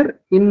 So here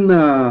in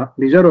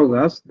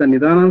Nijarogas, the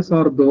Nidanas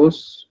are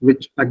those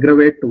which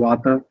aggravate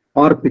Vata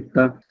or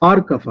Pitta or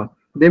Kapha.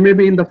 They may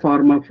be in the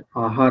form of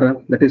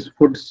Ahara, that is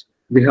foods,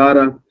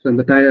 Vihara, so in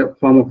the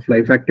form of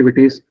life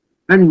activities,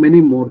 and many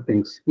more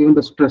things, even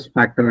the stress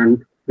factor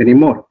and many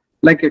more.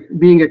 Like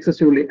being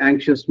excessively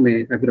anxious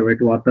may aggravate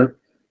Vata,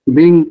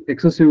 being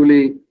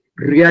excessively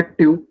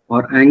reactive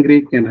or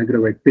angry can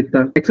aggravate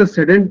Pitta, excess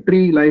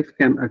sedentary life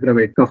can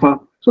aggravate Kapha.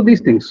 So these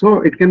things,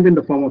 so it can be in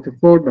the form of a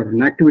food or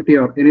an activity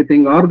or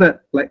anything, or the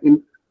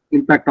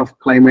impact of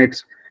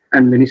climates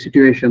and many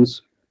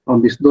situations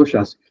on these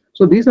doshas.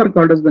 So these are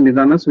called as the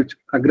Nidanas which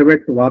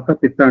aggravate Vata,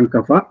 Pitta and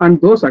Kapha,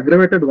 and those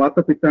aggravated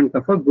Vata, Pitta and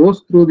Kapha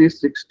goes through these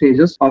 6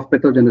 stages of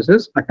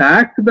pathogenesis,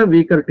 attack the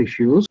weaker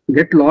tissues,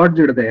 get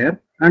lodged there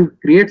and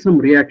create some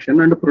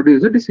reaction and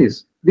produce a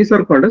disease. These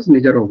are called as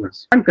Nija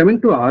Rogas. And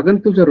coming to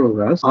Agantuja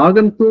Rogas,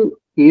 Agantu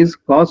is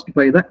caused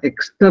by the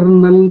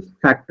external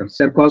factors.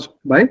 They are caused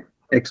by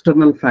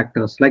external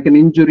factors like an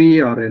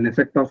injury or an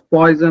effect of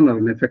poison or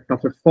an effect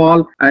of a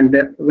fall. And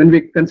when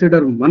we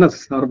consider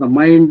manas or the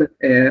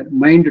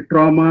mind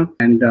trauma,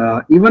 and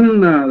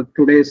even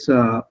today's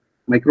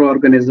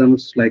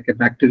microorganisms like a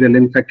bacterial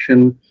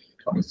infection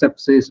or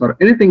sepsis or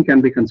anything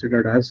can be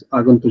considered as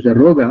Agantuja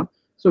Roga,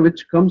 so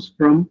which comes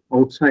from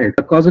outside.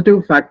 The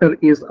causative factor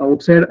is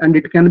outside and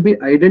it can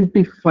be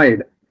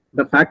identified.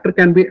 The factor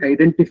can be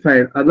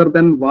identified other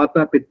than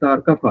Vata, Pitta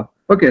or Kapha.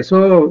 Okay,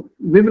 so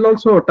we will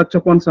also touch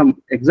upon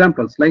some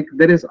examples. Like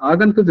there is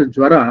Agantuja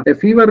Jvara. A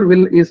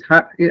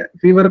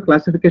fever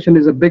classification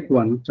is a big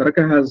one.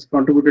 Charaka has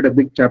contributed a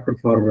big chapter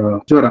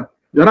for Jvara.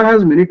 Jvara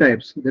has many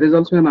types. There is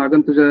also an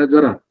Agantuja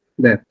Jvara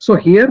there. So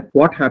here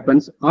what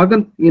happens,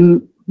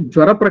 in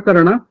Jvara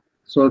Prakarana,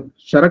 so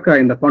Charaka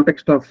in the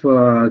context of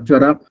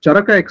Jvara,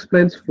 Charaka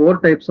explains 4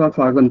 types of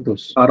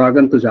Agantus or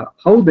Agantuja,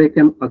 how they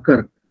can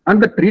occur.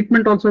 and the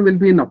treatment also will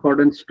be in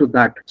accordance to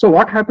that. So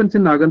what happens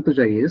in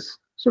Agantuja is,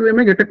 so we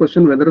may get a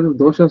question whether the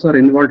doshas are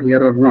involved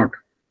here or not.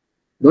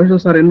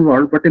 Doshas are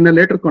involved, but in a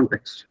later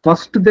context.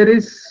 First, there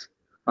is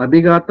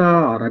Abhigata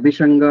or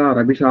Abhishanga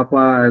or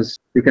Abhishapa, as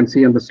you can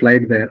see on the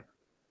slide there.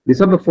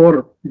 These are the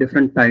 4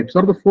 different types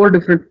or the 4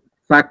 different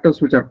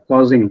factors which are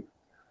causing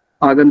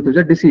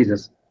Agantuja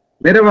diseases.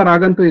 Wherever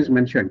Agantu is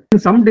mentioned. In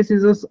some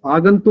diseases,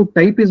 Agantu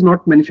type is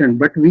not mentioned,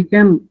 but we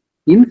can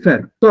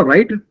infer. So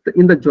right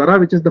in the Jwara,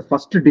 which is the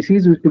first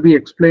disease to be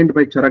explained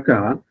by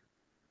Charaka,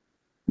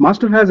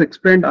 Master has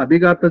explained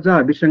Abhigataja,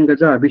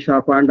 Abhishangaja,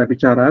 Abhishapa and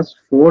Abhichara as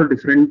 4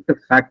 different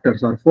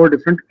factors or 4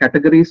 different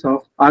categories of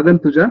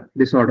Agantuja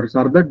disorders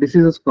or the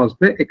diseases caused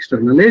by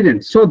external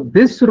agents. So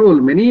this rule,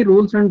 many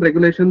rules and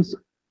regulations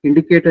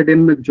indicated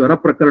in Jwara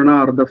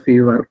Prakarana or the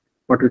fever,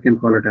 what we can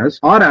call it as,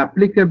 are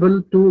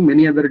applicable to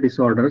many other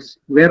disorders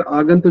where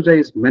Agantuja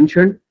is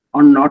mentioned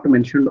or not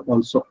mentioned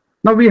also.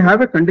 Now we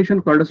have a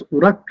condition called as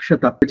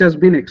Urakshata, which has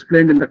been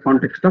explained in the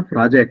context of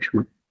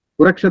Rajakshma.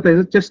 Urakshata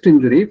is a chest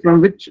injury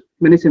from which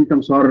many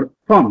symptoms are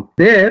formed.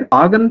 There,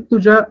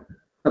 Agantuja,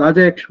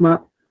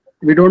 Rajakshma,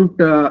 we don't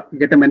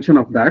get a mention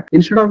of that.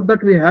 Instead of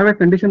that, we have a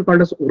condition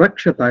called as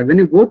Urakshata. When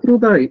you go through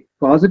the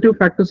causative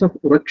factors of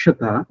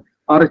Urakshata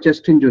or a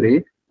chest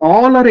injury,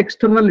 all are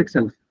external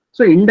itself.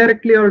 So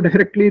indirectly or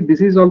directly,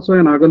 this is also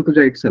an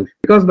Agantuja itself,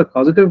 because the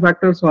causative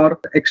factors are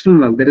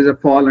external. There is a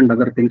fall and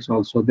other things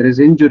also. There is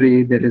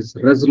injury, there is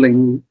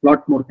wrestling,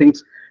 lot more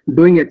things,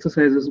 doing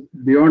exercises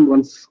beyond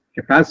one's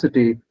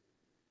capacity.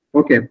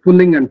 Okay,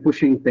 pulling and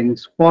pushing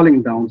things,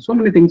 falling down, so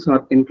many things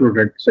are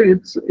included. So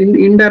it's in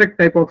indirect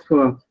type of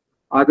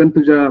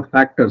Agantuja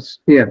factors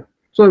here.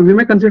 So we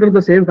may consider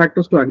the same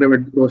factors to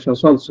aggravate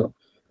doshas also.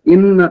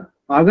 In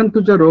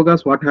Agantuja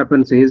Rogas, what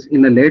happens is,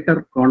 in a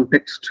later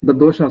context, the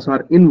doshas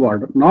are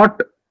involved,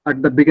 not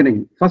at the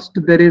beginning. First,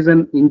 there is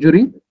an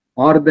injury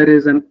or there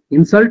is an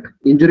insult,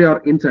 injury or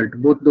insult,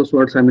 both those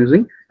words I'm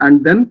using,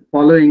 and then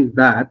following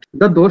that,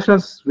 the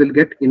doshas will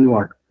get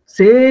involved.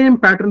 Same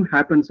pattern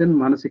happens in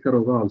Manasika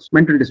Roga also,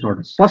 mental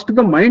disorders. First,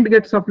 the mind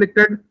gets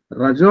afflicted,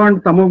 Rajo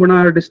and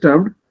Tamoguna are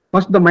disturbed.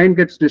 First, the mind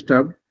gets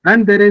disturbed,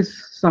 and there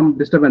is some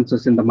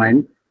disturbances in the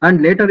mind,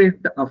 and later it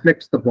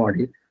afflicts the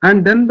body,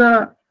 and then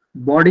the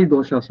body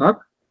doshas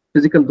are,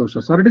 physical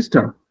doshas are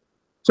disturbed.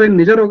 So in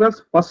Nija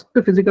Rogas, first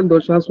physical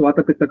doshas,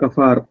 Vata, Pitta, Kapha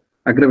are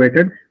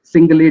aggravated,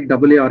 singly,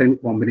 doubly or in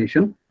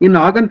combination. In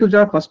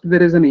Agantuja, first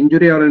there is an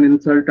injury or an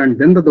insult, and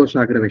then the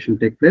dosha aggravation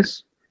take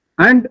place.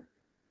 And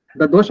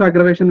the dosha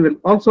aggravation will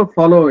also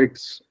follow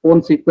its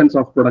own sequence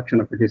of production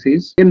of a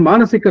disease. In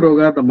Manasika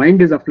Roga, the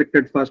mind is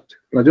afflicted first,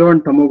 Rajo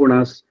and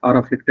Tamogunas are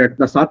afflicted,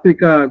 the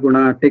Satvika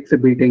Guna takes a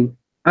beating,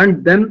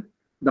 and then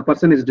the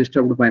person is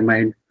disturbed by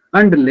mind.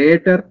 And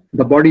later,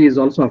 the body is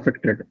also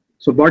affected.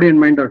 So body and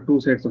mind are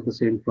 2 sides of the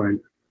same coin.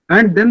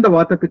 And then the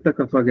Vata, Pitta,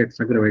 Kapha gets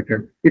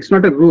aggravated. It's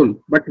not a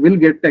rule, but will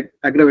get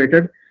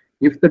aggravated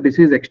if the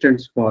disease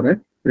extends for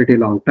a pretty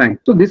long time.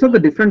 So these are the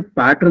different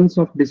patterns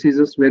of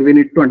diseases where we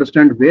need to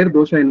understand where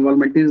dosha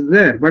involvement is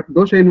there. But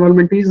dosha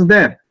involvement is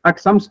there.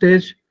 At some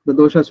stage, the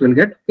doshas will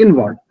get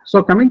involved.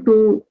 So coming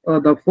to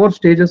the 4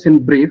 stages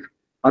in brief,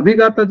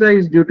 Abhigataja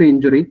is due to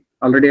injury.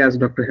 Already, as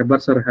Dr.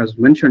 Hebbar sir has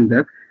mentioned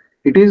there,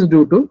 it is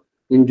due to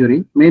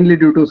injury, mainly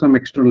due to some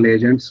external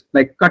agents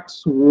like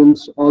cuts,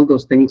 wounds, all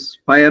those things,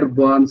 fire,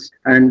 burns,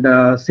 and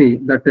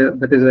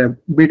that is a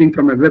beating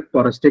from a whip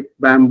or a stick,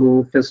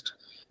 bamboo, fist.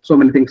 So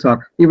many things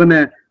are, even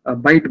a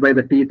bite by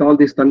the teeth, all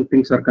these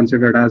things are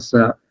considered as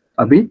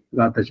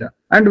Abhigataja.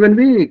 And when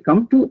we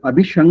come to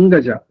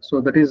Abhishangaja,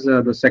 so that is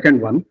the second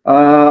one.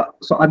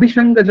 So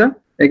Abhishangaja,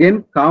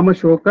 again, Kama,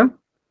 Shoka,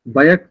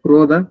 Bhaya,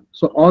 Krodha.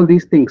 So all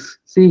these things,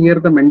 see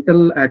here the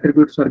mental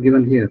attributes are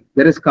given here.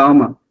 There is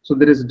Kama, so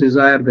there is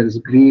desire, there is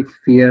grief,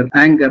 fear,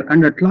 anger,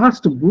 and at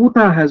last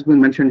Bhuta has been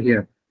mentioned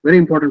here. Very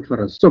important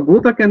for us. So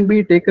Bhuta can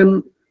be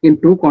taken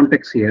in 2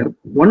 contexts here.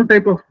 One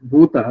type of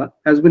Bhuta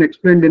has been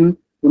explained in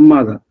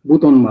Unmada,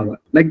 Bhuta Unmada,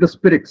 like the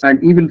spirits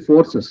and evil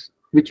forces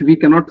which we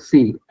cannot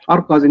see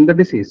are causing the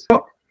disease.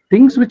 So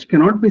things which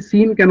cannot be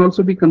seen can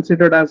also be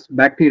considered as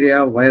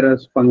bacteria,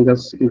 virus,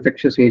 fungus,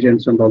 infectious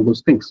agents, and all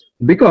those things.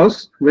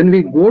 Because when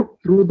we go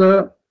through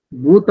the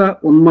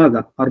Bhuta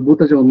Unmada or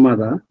Bhutaja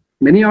Unmada,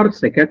 many are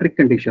psychiatric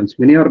conditions,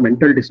 many are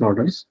mental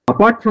disorders.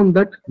 Apart from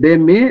that, they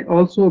may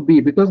also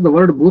be, because the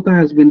word Bhuta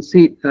has been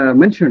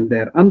mentioned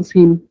there,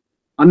 unseen,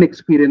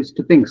 unexperienced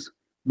things.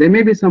 There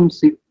may be some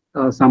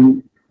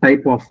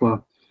type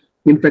of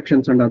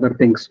infections and other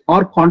things,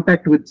 or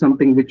contact with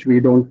something which we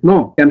don't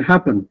know can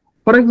happen.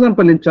 For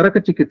example, in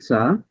Charaka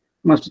Chikitsa,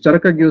 Master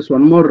Charaka gives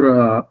one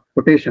more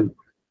quotation.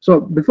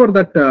 So before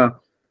that,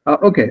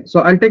 okay,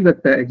 so I'll take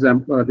that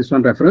example, this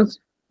one reference.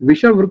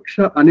 Visha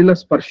Vruksha Anila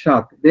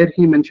Sparshat, there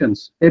he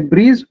mentions a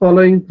breeze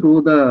following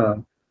through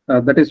the,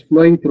 that is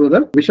flowing through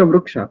the Visha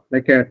Vruksha,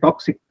 like a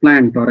toxic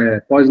plant or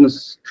a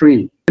poisonous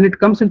tree. When it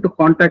comes into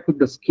contact with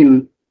the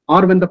skin,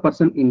 or when the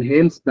person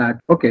inhales that,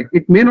 okay,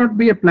 it may not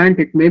be a plant,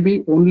 it may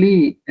be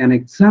only an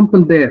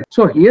example there.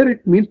 So here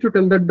it means to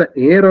tell that the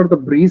air or the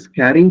breeze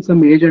carrying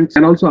some agents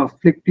can also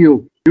afflict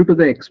you due to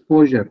the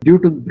exposure, due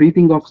to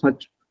breathing of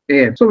such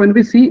air. So when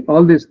we see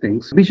all these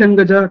things,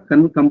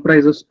 Vishangaja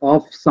comprises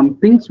of some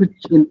things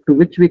into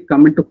which we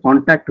come into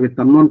contact with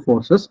unknown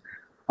forces.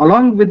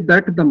 Along with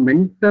that, the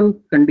mental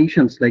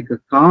conditions like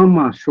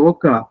kama,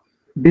 shoka,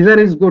 desire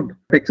is good,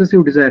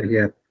 excessive desire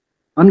here,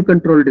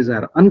 uncontrolled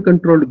desire,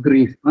 uncontrolled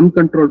grief,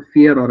 uncontrolled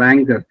fear or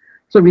anger.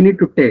 So we need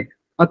to take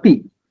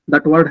ati,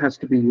 that word has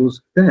to be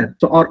used there.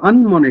 So, or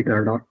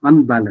unmonitored or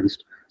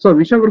unbalanced. So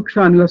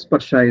Vishavruksha Anila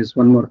Sparsha is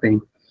one more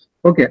thing.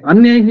 Okay,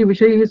 Anyahi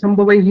Vishayi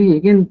Sambhavaihi,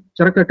 again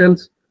Charaka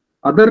tells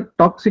other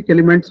toxic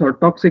elements or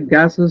toxic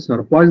gases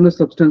or poisonous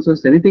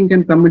substances, anything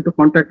can come into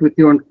contact with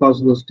you and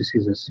cause those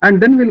diseases.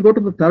 And then we'll go to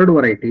the third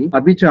variety,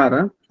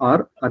 Abhichara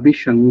or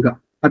Abhishanga.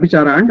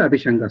 Abhichara and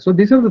Abhishanga. So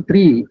these are the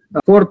three,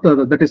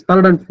 that is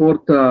third and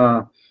fourth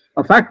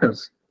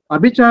factors.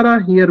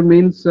 Abhichara here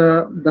means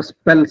the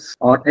spells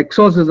or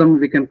exorcism,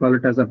 we can call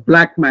it as a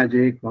black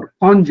magic or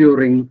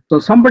conjuring. So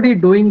somebody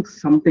doing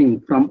something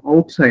from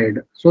outside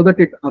so that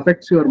it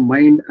affects your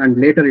mind and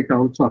later it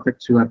also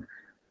affects your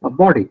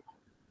body.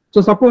 So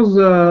suppose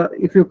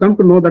if you come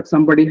to know that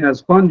somebody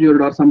has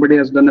conjured or somebody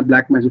has done a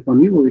black magic on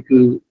you, it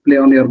will play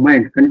on your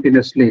mind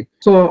continuously.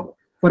 So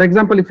for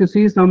example, if you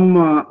see some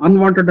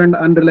unwanted and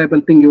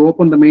unreliable thing, you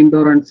open the main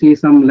door and see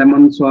some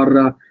lemons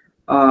or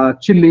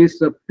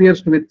chilies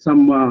pierced with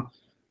some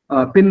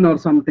pin or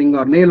something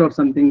or nail or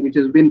something which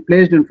has been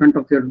placed in front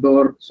of your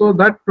door. So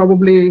that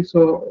probably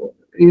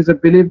is a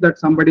belief that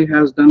somebody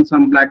has done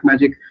some black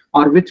magic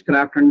or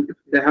witchcraft and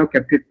they have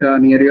kept it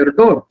near your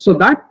door. So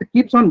that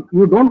keeps on,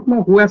 you don't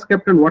know who has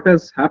kept and what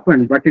has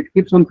happened, but it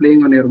keeps on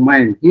playing on your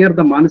mind. Here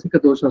the manasika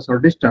doshas are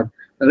disturbed.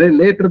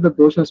 Later the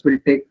doshas will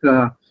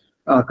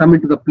come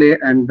into the play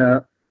and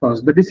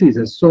cause the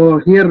diseases. So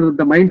here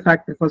the mind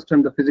factor first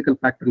and the physical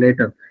factor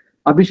later.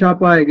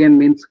 Abhishapa again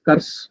means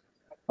curse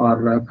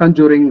or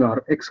conjuring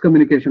or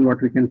excommunication,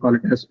 what we can call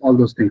it as, all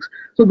those things.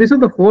 So these are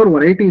the four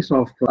varieties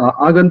of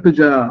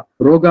Agantuja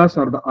rogas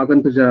or the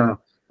Agantuja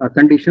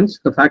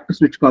conditions, the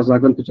factors which cause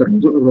Agantuja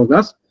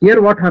rogas.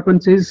 Here what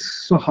happens is,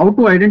 so how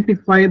to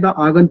identify the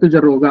Agantuja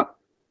roga?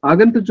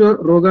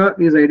 Agantuja roga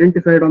is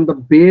identified on the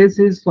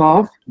basis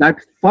of that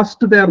first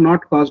they are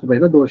not caused by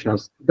the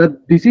doshas.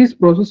 The disease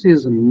process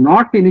is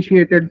not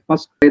initiated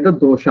first by the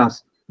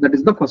doshas. That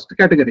is the first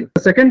category.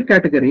 The second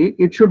category,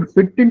 it should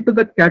fit into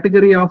the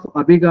category of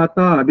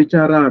Abhigata,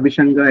 Abhichara,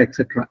 Abhishanga,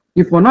 etc.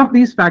 If one of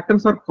these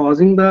factors are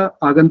causing the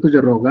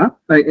Agantuja roga,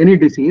 any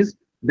disease,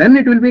 then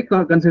it will be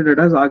considered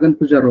as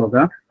Agantuja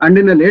roga, and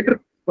in a later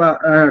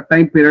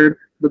time period,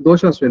 the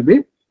doshas will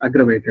be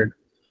aggravated.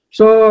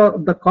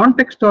 So the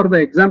context or the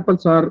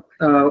examples are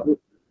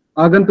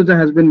Agantuja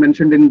has been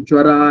mentioned in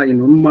Jwara, in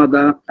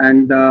Unmada,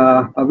 and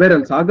where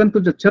else?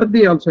 Agantuja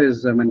Chardi also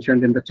is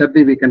mentioned. In the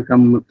Chardi we can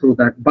come through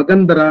that.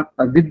 Bagandhara,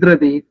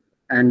 Vidradi,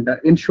 and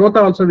in Shota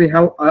also we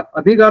have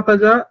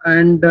Abhigataja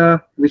and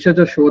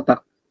Vishaja Shota.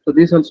 So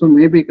these also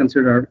may be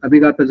considered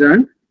Abhigataja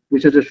and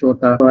Vishaja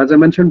Shota. So as I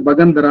mentioned,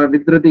 Bagandhara,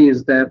 Vidradi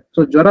is there.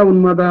 So Jwara,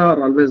 Unmada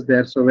are always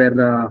there. So where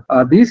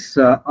these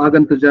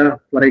Agantuja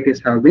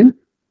varieties have been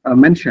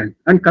mentioned.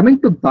 And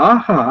coming to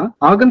Daha,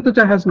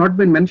 Agantuja has not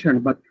been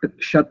mentioned, but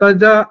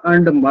Kshataja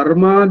and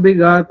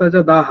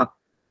Marmabhigataja Daha,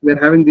 we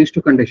are having these two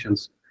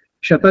conditions.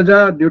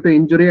 Kshataja due to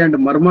injury and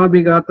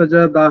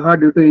Marmabhigataja Daha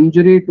due to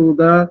injury to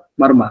the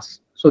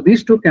marmas. So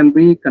these two can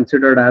be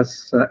considered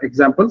as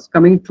examples.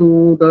 Coming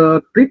to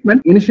the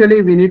treatment,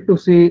 initially we need to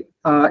see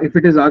if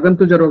it is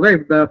Agantuja roga,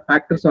 if the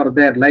factors are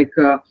there, like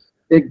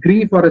a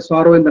grief or a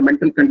sorrow in the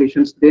mental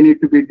conditions, they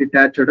need to be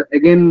detached.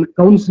 Again,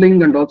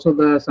 counseling and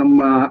also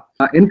some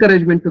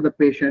encouragement to the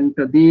patient,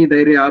 the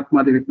Dhairya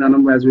Atma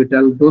Vijnanam, as we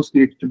tell, those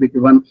needs to be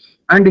given.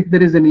 And if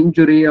there is an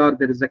injury or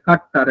there is a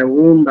cut or a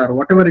wound or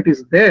whatever it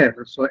is there,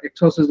 so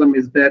exorcism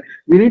is there,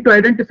 we need to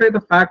identify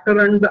the factor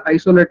and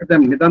isolate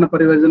them. Nidana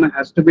Parivajana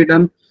has to be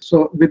done.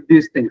 So with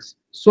these things.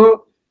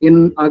 So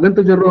in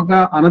Agantuja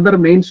roga, another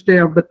mainstay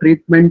of the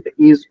treatment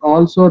is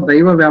also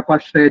Daiva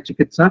Vyapashraya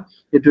Chikitsa.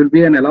 It will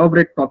be an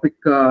elaborate topic.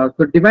 So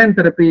divine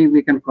therapy,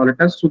 we can call it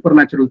as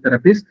supernatural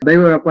therapies.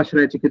 Daiva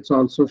Vyapashraya Chikitsa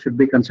also should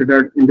be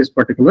considered in this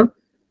particular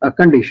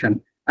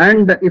condition.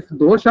 And if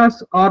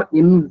doshas are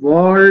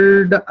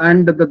involved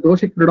and the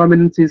doshic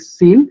predominance is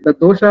seen, the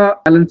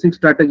dosha balancing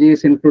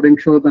strategies including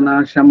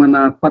Shodhana,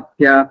 Shamana,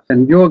 Patya,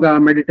 and yoga,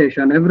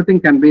 meditation, everything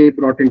can be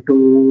brought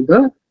into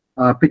the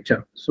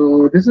picture.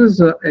 So this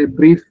is a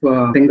brief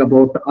thing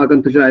about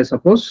Agantuja, I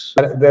suppose.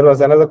 There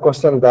was another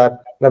question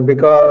that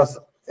because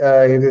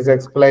it is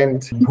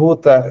explained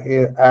Bhuta,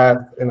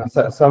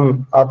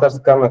 some authors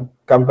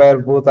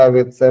compare Bhuta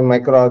with say,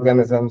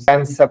 microorganisms.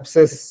 Can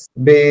sepsis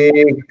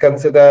be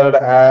considered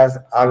as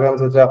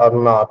Agantuja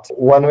or not?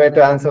 One way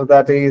to answer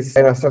that is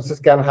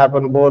sepsis can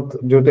happen both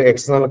due to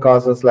external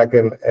causes like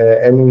an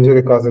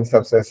injury causing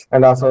sepsis,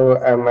 and also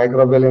a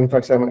microbial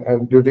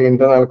infection due to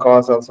internal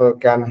cause also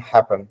can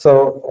happen.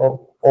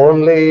 So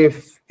only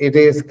if it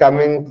is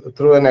coming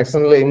through an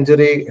external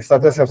injury,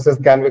 such a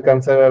sepsis can be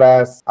considered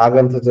as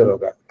Agantuja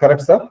roga.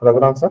 Correct, sir?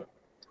 Raghuram, sir?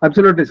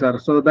 Absolutely, sir.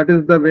 So that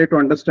is the way to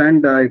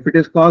understand. If it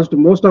is caused,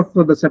 most of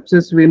the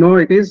sepsis we know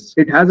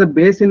it has a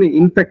base in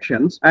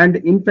infections, and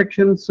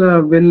infections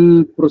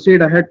will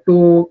proceed ahead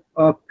to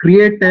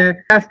create a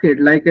cascade,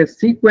 like a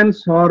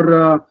sequence,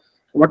 or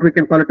what we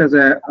can call it as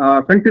a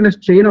continuous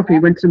chain of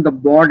events in the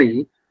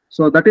body.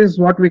 So that is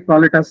what we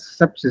call it as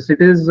sepsis.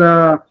 It is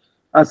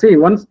see,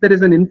 once there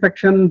is an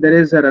infection, there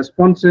is a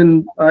response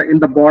in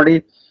the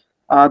body.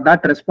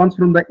 That response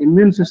from the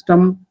immune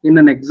system in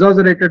an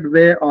exaggerated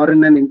way or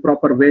in an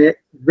improper way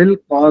will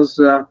cause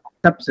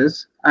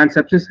sepsis, and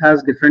sepsis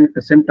has different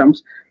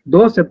symptoms.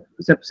 Though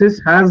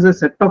sepsis has a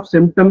set of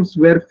symptoms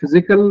where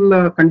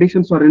physical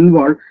conditions are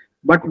involved,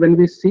 but when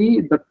we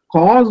see the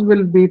cause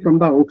will be from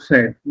the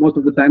outside, most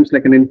of the times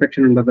like an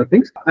infection and other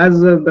things.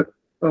 As the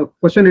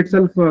question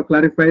itself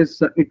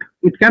clarifies,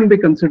 it can be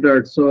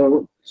considered.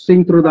 So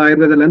seeing through the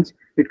Ayurveda lens,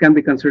 it can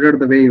be considered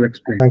the way you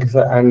explained. Thank you,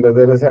 sir. And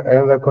there is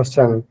another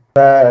question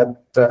that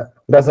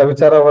does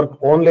avichara work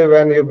only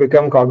when you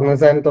become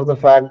cognizant of the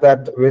fact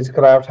that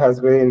witchcraft has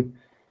been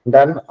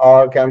done,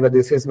 or can the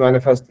disease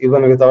manifest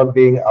even without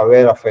being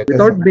aware of it?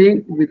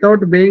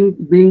 Without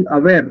being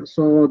aware,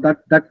 so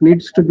that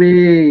needs to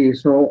be,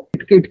 so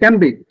it can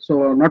be.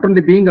 So not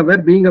only being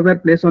aware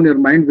plays on your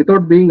mind.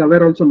 Without being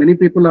aware also, many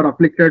people are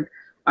afflicted,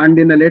 and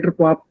in a later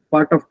part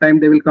of time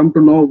they will come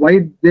to know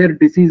why their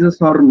diseases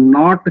are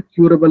not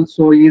curable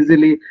so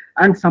easily,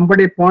 and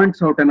somebody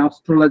points out, an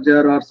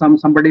astrologer or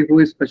somebody who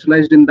is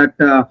specialized in that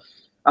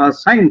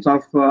science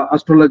of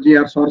astrology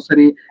or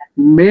sorcery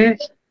may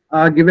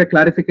give a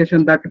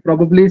clarification that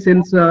probably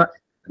since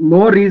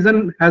no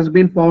reason has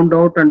been found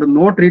out and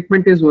no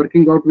treatment is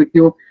working out with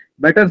you,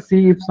 better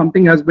see if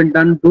something has been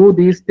done. Do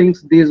these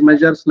things, these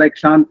measures like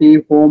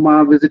Shanti,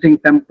 Homa, visiting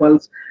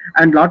temples,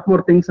 and lot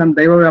more things, and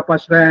Daiva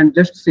Vyapashraya, and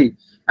just see.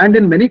 And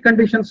in many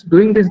conditions,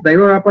 doing this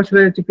Daiva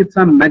Vyapashraya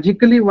Chikitsa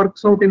magically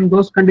works out in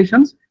those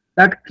conditions.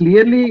 That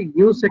clearly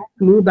gives a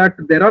clue that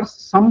there are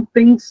some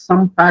things,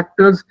 some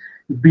factors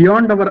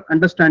beyond our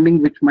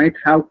understanding which might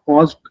have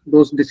caused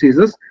those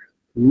diseases.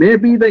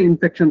 Maybe the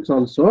infections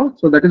also.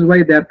 So that is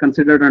why they are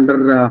considered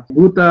under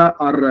Bhuta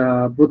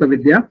or Bhuta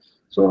Vidya.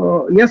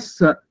 So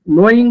yes,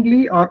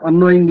 knowingly or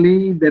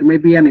unknowingly, there may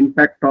be an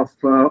impact of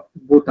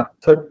Bhuta.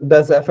 So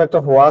does the effect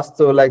of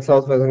Vastu, like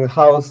south facing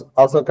house,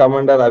 also come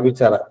under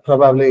Abhichara?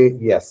 Probably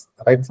yes,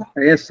 right, sir?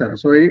 Yes, sir.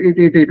 So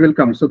it will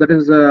come. So that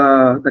is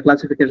the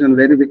classification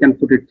where we can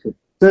put it through.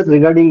 Sir,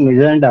 regarding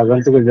Nija and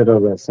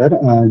Agantuja,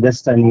 sir,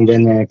 just I need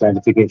a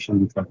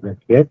clarification for that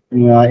here.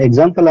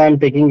 Example I am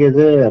taking is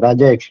a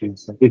Raja Yakshini,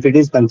 sir. If it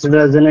is considered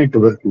as a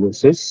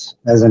tuberculosis,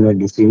 as a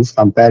disease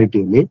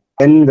comparatively,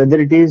 then whether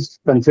it is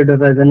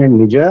considered as a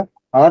Nija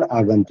or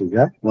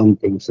Agantuja, one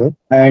thing, sir.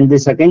 And the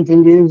second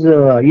thing is,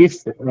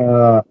 if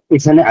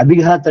it's an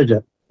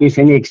Abhighataja, if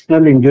any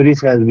external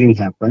injuries has been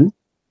happened,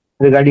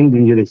 regarding the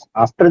injuries.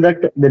 After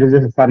that, there is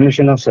a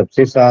formation of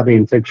sepsis or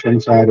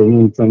infections or any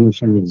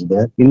inflammation is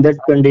there. In that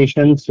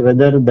conditions,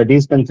 whether that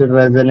is considered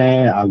as an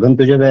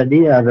Agantuja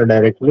Vyadhi or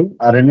directly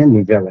or an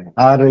Nija Vyadhi.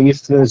 Or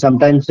if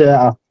sometimes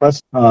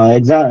first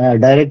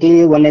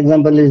directly, one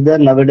example is there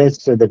nowadays,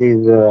 that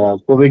is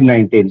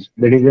COVID-19.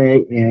 That is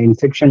a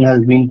infection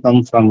has been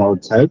come from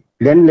outside.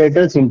 Then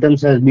later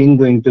symptoms has been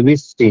going to be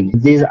seen.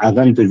 This is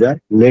Agantuja.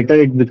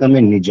 Later it become a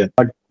Nija.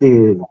 But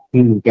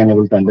you can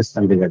able to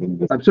understand regarding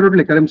this.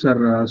 Absolutely, Karim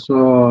sir.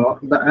 So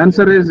the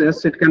answer is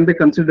yes, it can be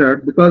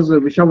considered because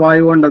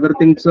Vishavayu and other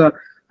things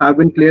have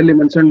been clearly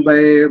mentioned by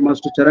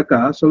Master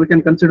Charaka. So we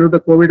can consider the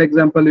COVID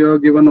example you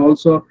have given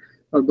also,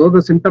 though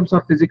the symptoms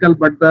are physical,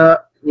 but the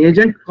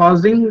agent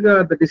causing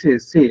the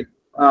disease, see,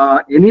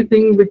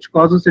 anything which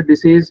causes a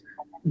disease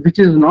which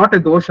is not a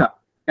dosha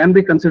can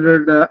be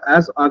considered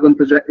as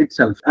Agantuja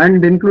itself,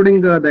 and including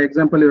the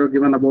example you have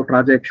given about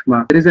Raja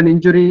Yakshma. There is an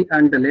injury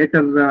and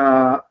later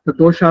the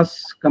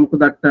doshas come to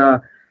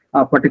that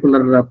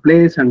particular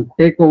place and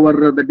take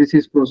over the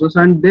disease process,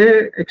 and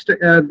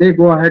they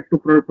go ahead to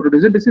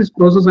produce a disease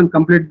process and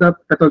complete the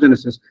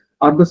pathogenesis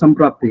or the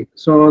samprapti.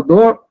 So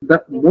though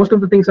most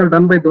of the things are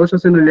done by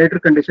doshas in a later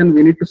condition,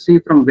 we need to see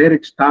from where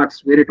it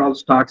starts, where it all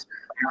starts.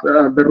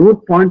 The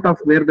root point of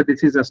where the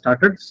disease has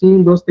started,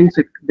 seeing those things,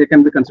 they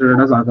can be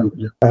considered as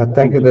Agantuja.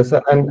 Thank you, sir.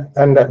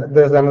 And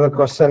there's another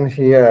question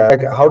here,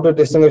 like how to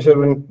distinguish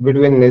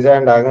between Nija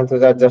and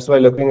Agantuja just by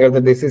looking at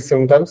the disease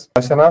symptoms,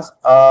 Lakshanas,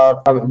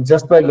 or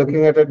just by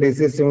looking at the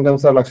disease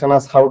symptoms or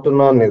Lakshanas, how to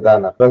know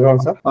Nidana?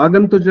 Sir?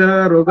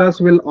 Agantuja rogas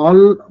will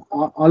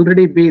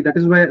already be, that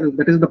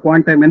is the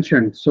point I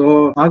mentioned.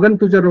 So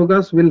Agantuja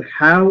rogas will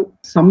have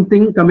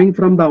something coming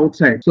from the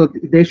outside. So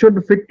they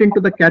should fit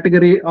into the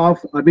category of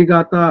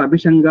Abhigata,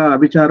 Abhishanga,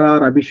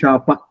 Abhichara, or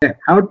Abhishapa. They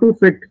have to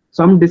fit.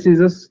 Some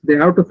diseases, they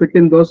have to fit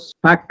in those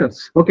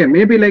factors. Okay,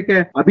 maybe like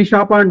a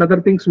Abhishapa and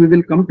other things we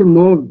will come to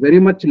know very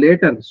much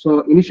later.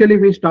 So initially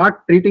we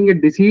start treating a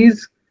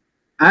disease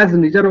as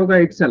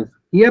Nijaroga itself.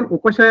 Here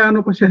Upashaya and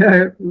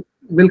Upashaya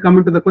will come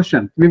into the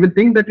question. We will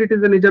think that it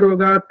is a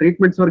Nijaroga,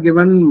 treatments are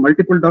given,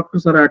 multiple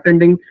doctors are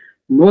attending,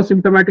 no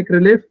symptomatic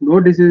relief, no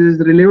disease is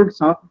relieved.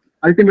 So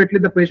ultimately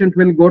the patient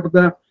will go to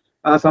the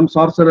some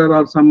sorcerer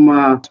or some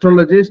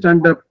astrologist,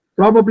 and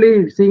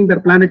probably seeing their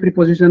planetary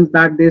positions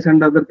that days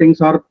and other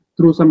things, or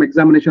through some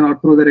examination or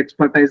through their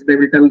expertise, they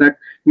will tell that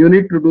you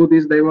need to do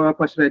these Daiva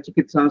Pashraya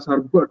Chikitsas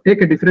or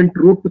take a different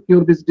route to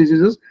cure these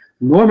diseases.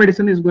 No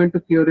medicine is going to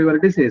cure your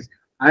disease.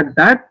 At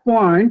that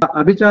point,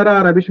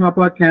 Abhichara or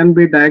Abhishapa can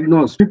be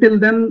diagnosed. Until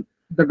then,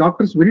 the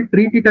doctors will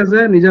treat it as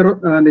a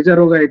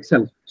Nijaroga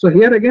itself. So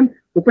here again,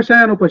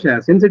 Upashaya and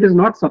Upashaya, since it is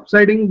not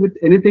subsiding with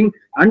anything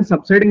and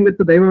subsiding with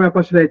the Daiva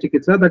Pashraya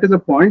Chikitsa, that is a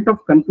point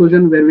of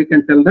conclusion where we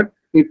can tell that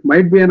it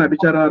might be an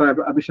Abhichara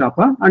or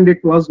Abhishapa and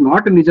it was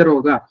not a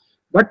Nijaroga.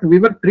 But we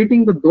were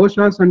treating the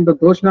doshas and the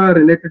dosha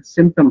related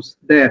symptoms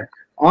there,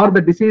 or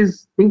the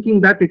disease thinking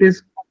that it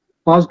is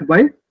caused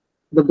by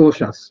the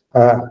doshas.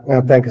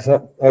 Thank you,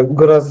 sir.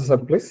 Guru, sir,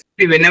 please.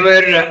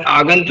 Whenever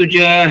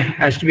Agantuja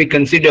has to be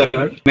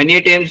considered,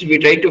 many times we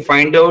try to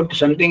find out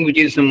something which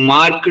is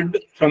marked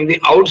from the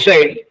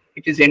outside,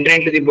 which is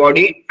entering to the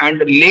body, and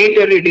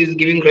later it is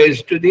giving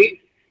rise to the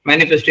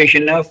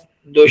manifestation of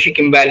doshic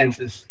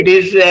imbalances.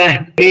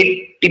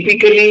 It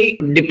typically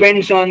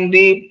depends on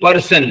the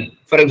person.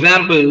 For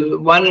example,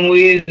 one who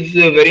is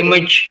very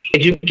much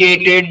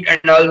educated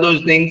and all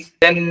those things,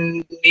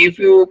 then if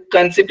you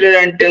consider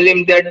and tell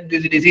him that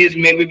this disease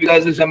may be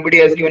because somebody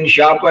has given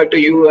shapa to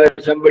you or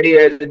somebody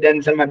has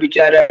done some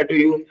abhichara to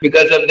you,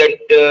 because of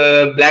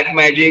that black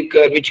magic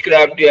or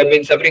witchcraft you have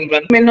been suffering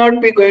from, may not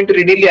be going to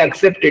readily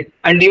accept it.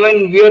 And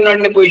even we are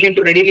not in a position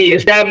to readily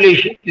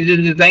establish this is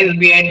the science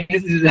behind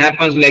this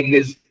happens like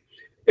this.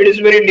 It is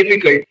very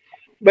difficult.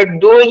 But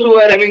those who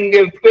are having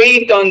a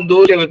faith on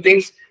those type of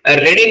things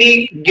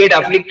readily get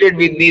afflicted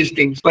with these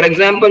things. For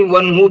example,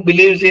 one who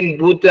believes in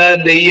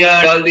Bhuta,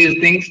 Daya, all these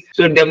things.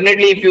 So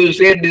definitely if you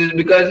say this is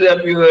because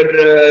of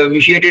your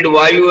vitiated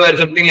Vayu or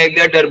something like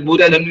that, or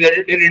Bhuta, something like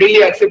that, they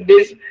readily accept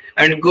this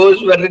and goes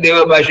for the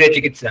Deva Bhashaya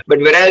Chikitsa. But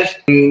whereas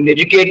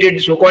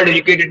educated, so-called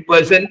educated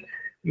person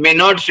may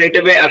not straight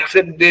away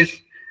accept this,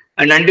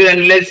 and until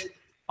unless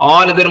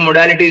all other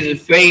modalities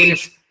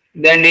fails,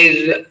 then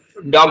is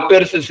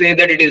doctors say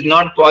that it is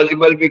not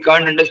possible, we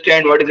can't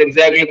understand what is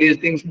exactly these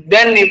things.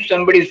 Then if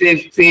somebody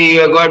says, see,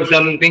 you got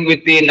something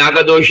with the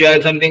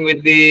Nagadosha, something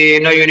with the,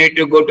 you need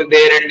to go to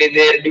there and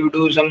there, you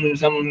do some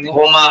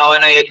Homa,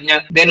 Havana,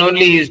 Yajna, then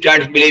only he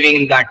starts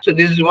believing in that. So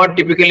this is what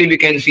typically we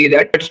can see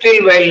that. But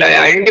still, while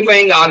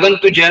identifying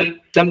Agantuja,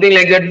 something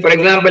like that, for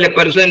example, a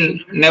person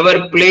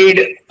never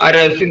played or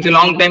since a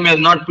long time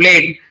has not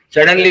played,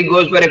 suddenly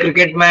goes for a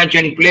cricket match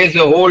and plays the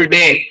whole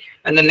day,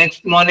 and the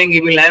next morning he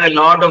will have a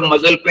lot of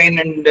muscle pain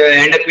and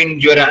end up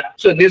in jwara.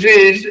 So this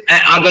is an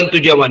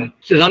Agantuja one.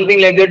 So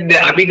something like that, the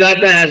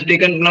Abhigata has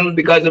taken place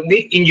because of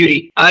the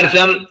injury, or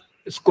some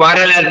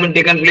quarrel has been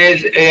taken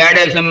place, he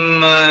had some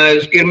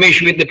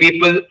skirmish with the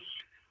people,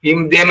 they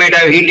might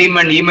have hit him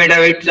and he might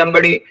have hit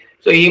somebody,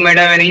 so he might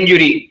have an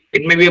injury.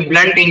 It may be a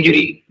blunt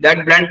injury.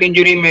 That blunt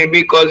injury may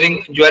be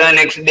causing jwara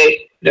next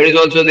day. That is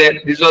also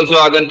there. This is also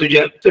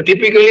Agantuja. So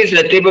typically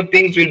such type of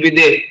things will be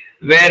there,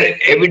 where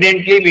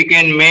evidently we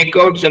can make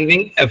out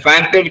something, a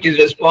factor which is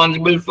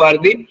responsible for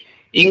the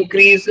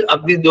increase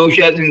of the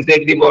doshas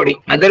inside the body.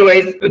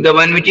 Otherwise, the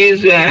one which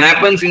is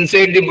happens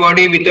inside the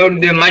body without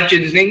the much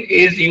thing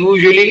is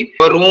usually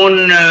our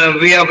own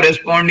way of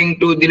responding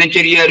to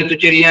dinacharya,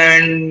 ritucharya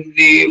and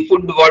the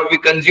food what we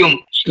consume.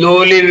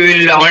 Slowly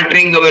we will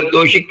altering our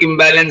doshic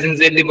imbalance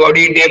inside the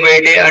body day by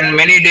day and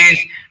many days,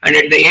 and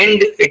at the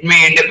end it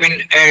may end up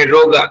in a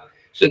roga.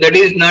 So that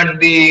is not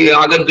the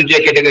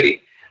Agantuja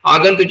category.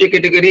 Agantuja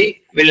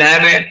category will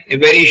have a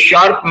very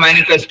sharp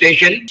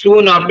manifestation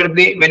soon after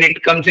when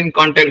it comes in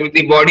contact with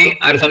the body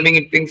or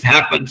something things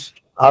happens.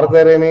 Are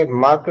there any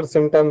marked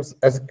symptoms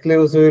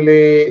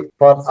exclusively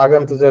for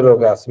Agantuja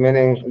rogas?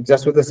 Meaning,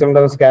 just with the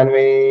symptoms, can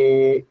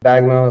we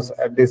diagnose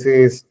a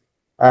disease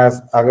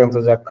as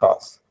Agantuja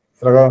cause?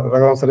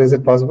 Raghavan sir, is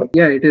it possible?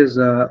 Yeah, it is.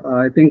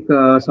 I think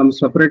some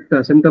separate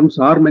symptoms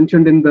are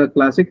mentioned in the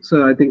classics.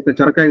 I think the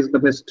Charaka is the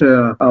best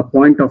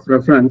point of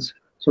reference.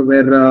 So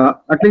where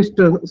at least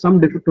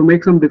to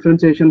make some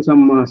differentiation,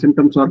 some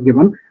symptoms are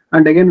given.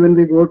 And again, when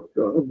we go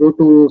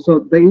to so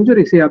the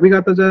injury, see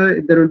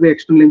Abhigataja, there will be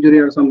external injury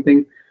or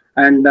something.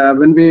 And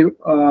when we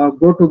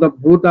go to the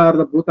Bhuta or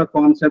the Bhuta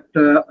concept,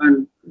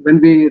 and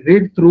when we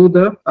read through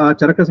the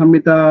Charaka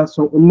Samhita,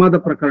 so Ummada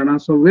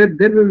Prakarana, so where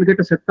there we will get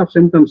a set of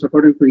symptoms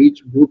according to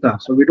each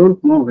Bhuta. So we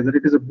don't know whether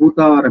it is a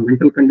Bhuta or a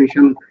mental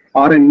condition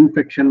or an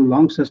infection,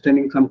 long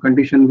sustaining some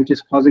condition which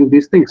is causing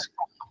these things.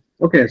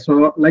 Okay,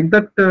 so like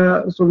that,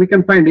 so we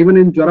can find even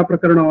in Jwara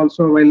Prakarana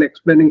also, while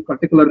explaining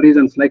particular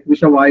reasons like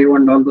Vishavayu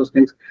and all those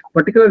things,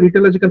 particular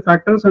etiological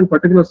factors and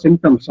particular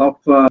symptoms of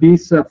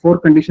these four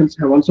conditions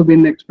have also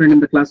been explained in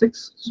the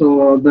classics.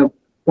 So the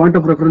point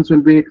of reference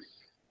will be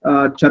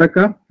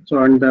Charaka,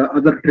 so and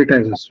other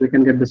treatises. We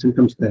can get the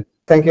symptoms there.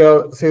 Thank you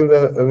all. See you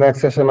in the next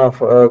session of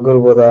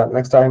GURUBODHA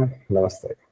next time. Namaste.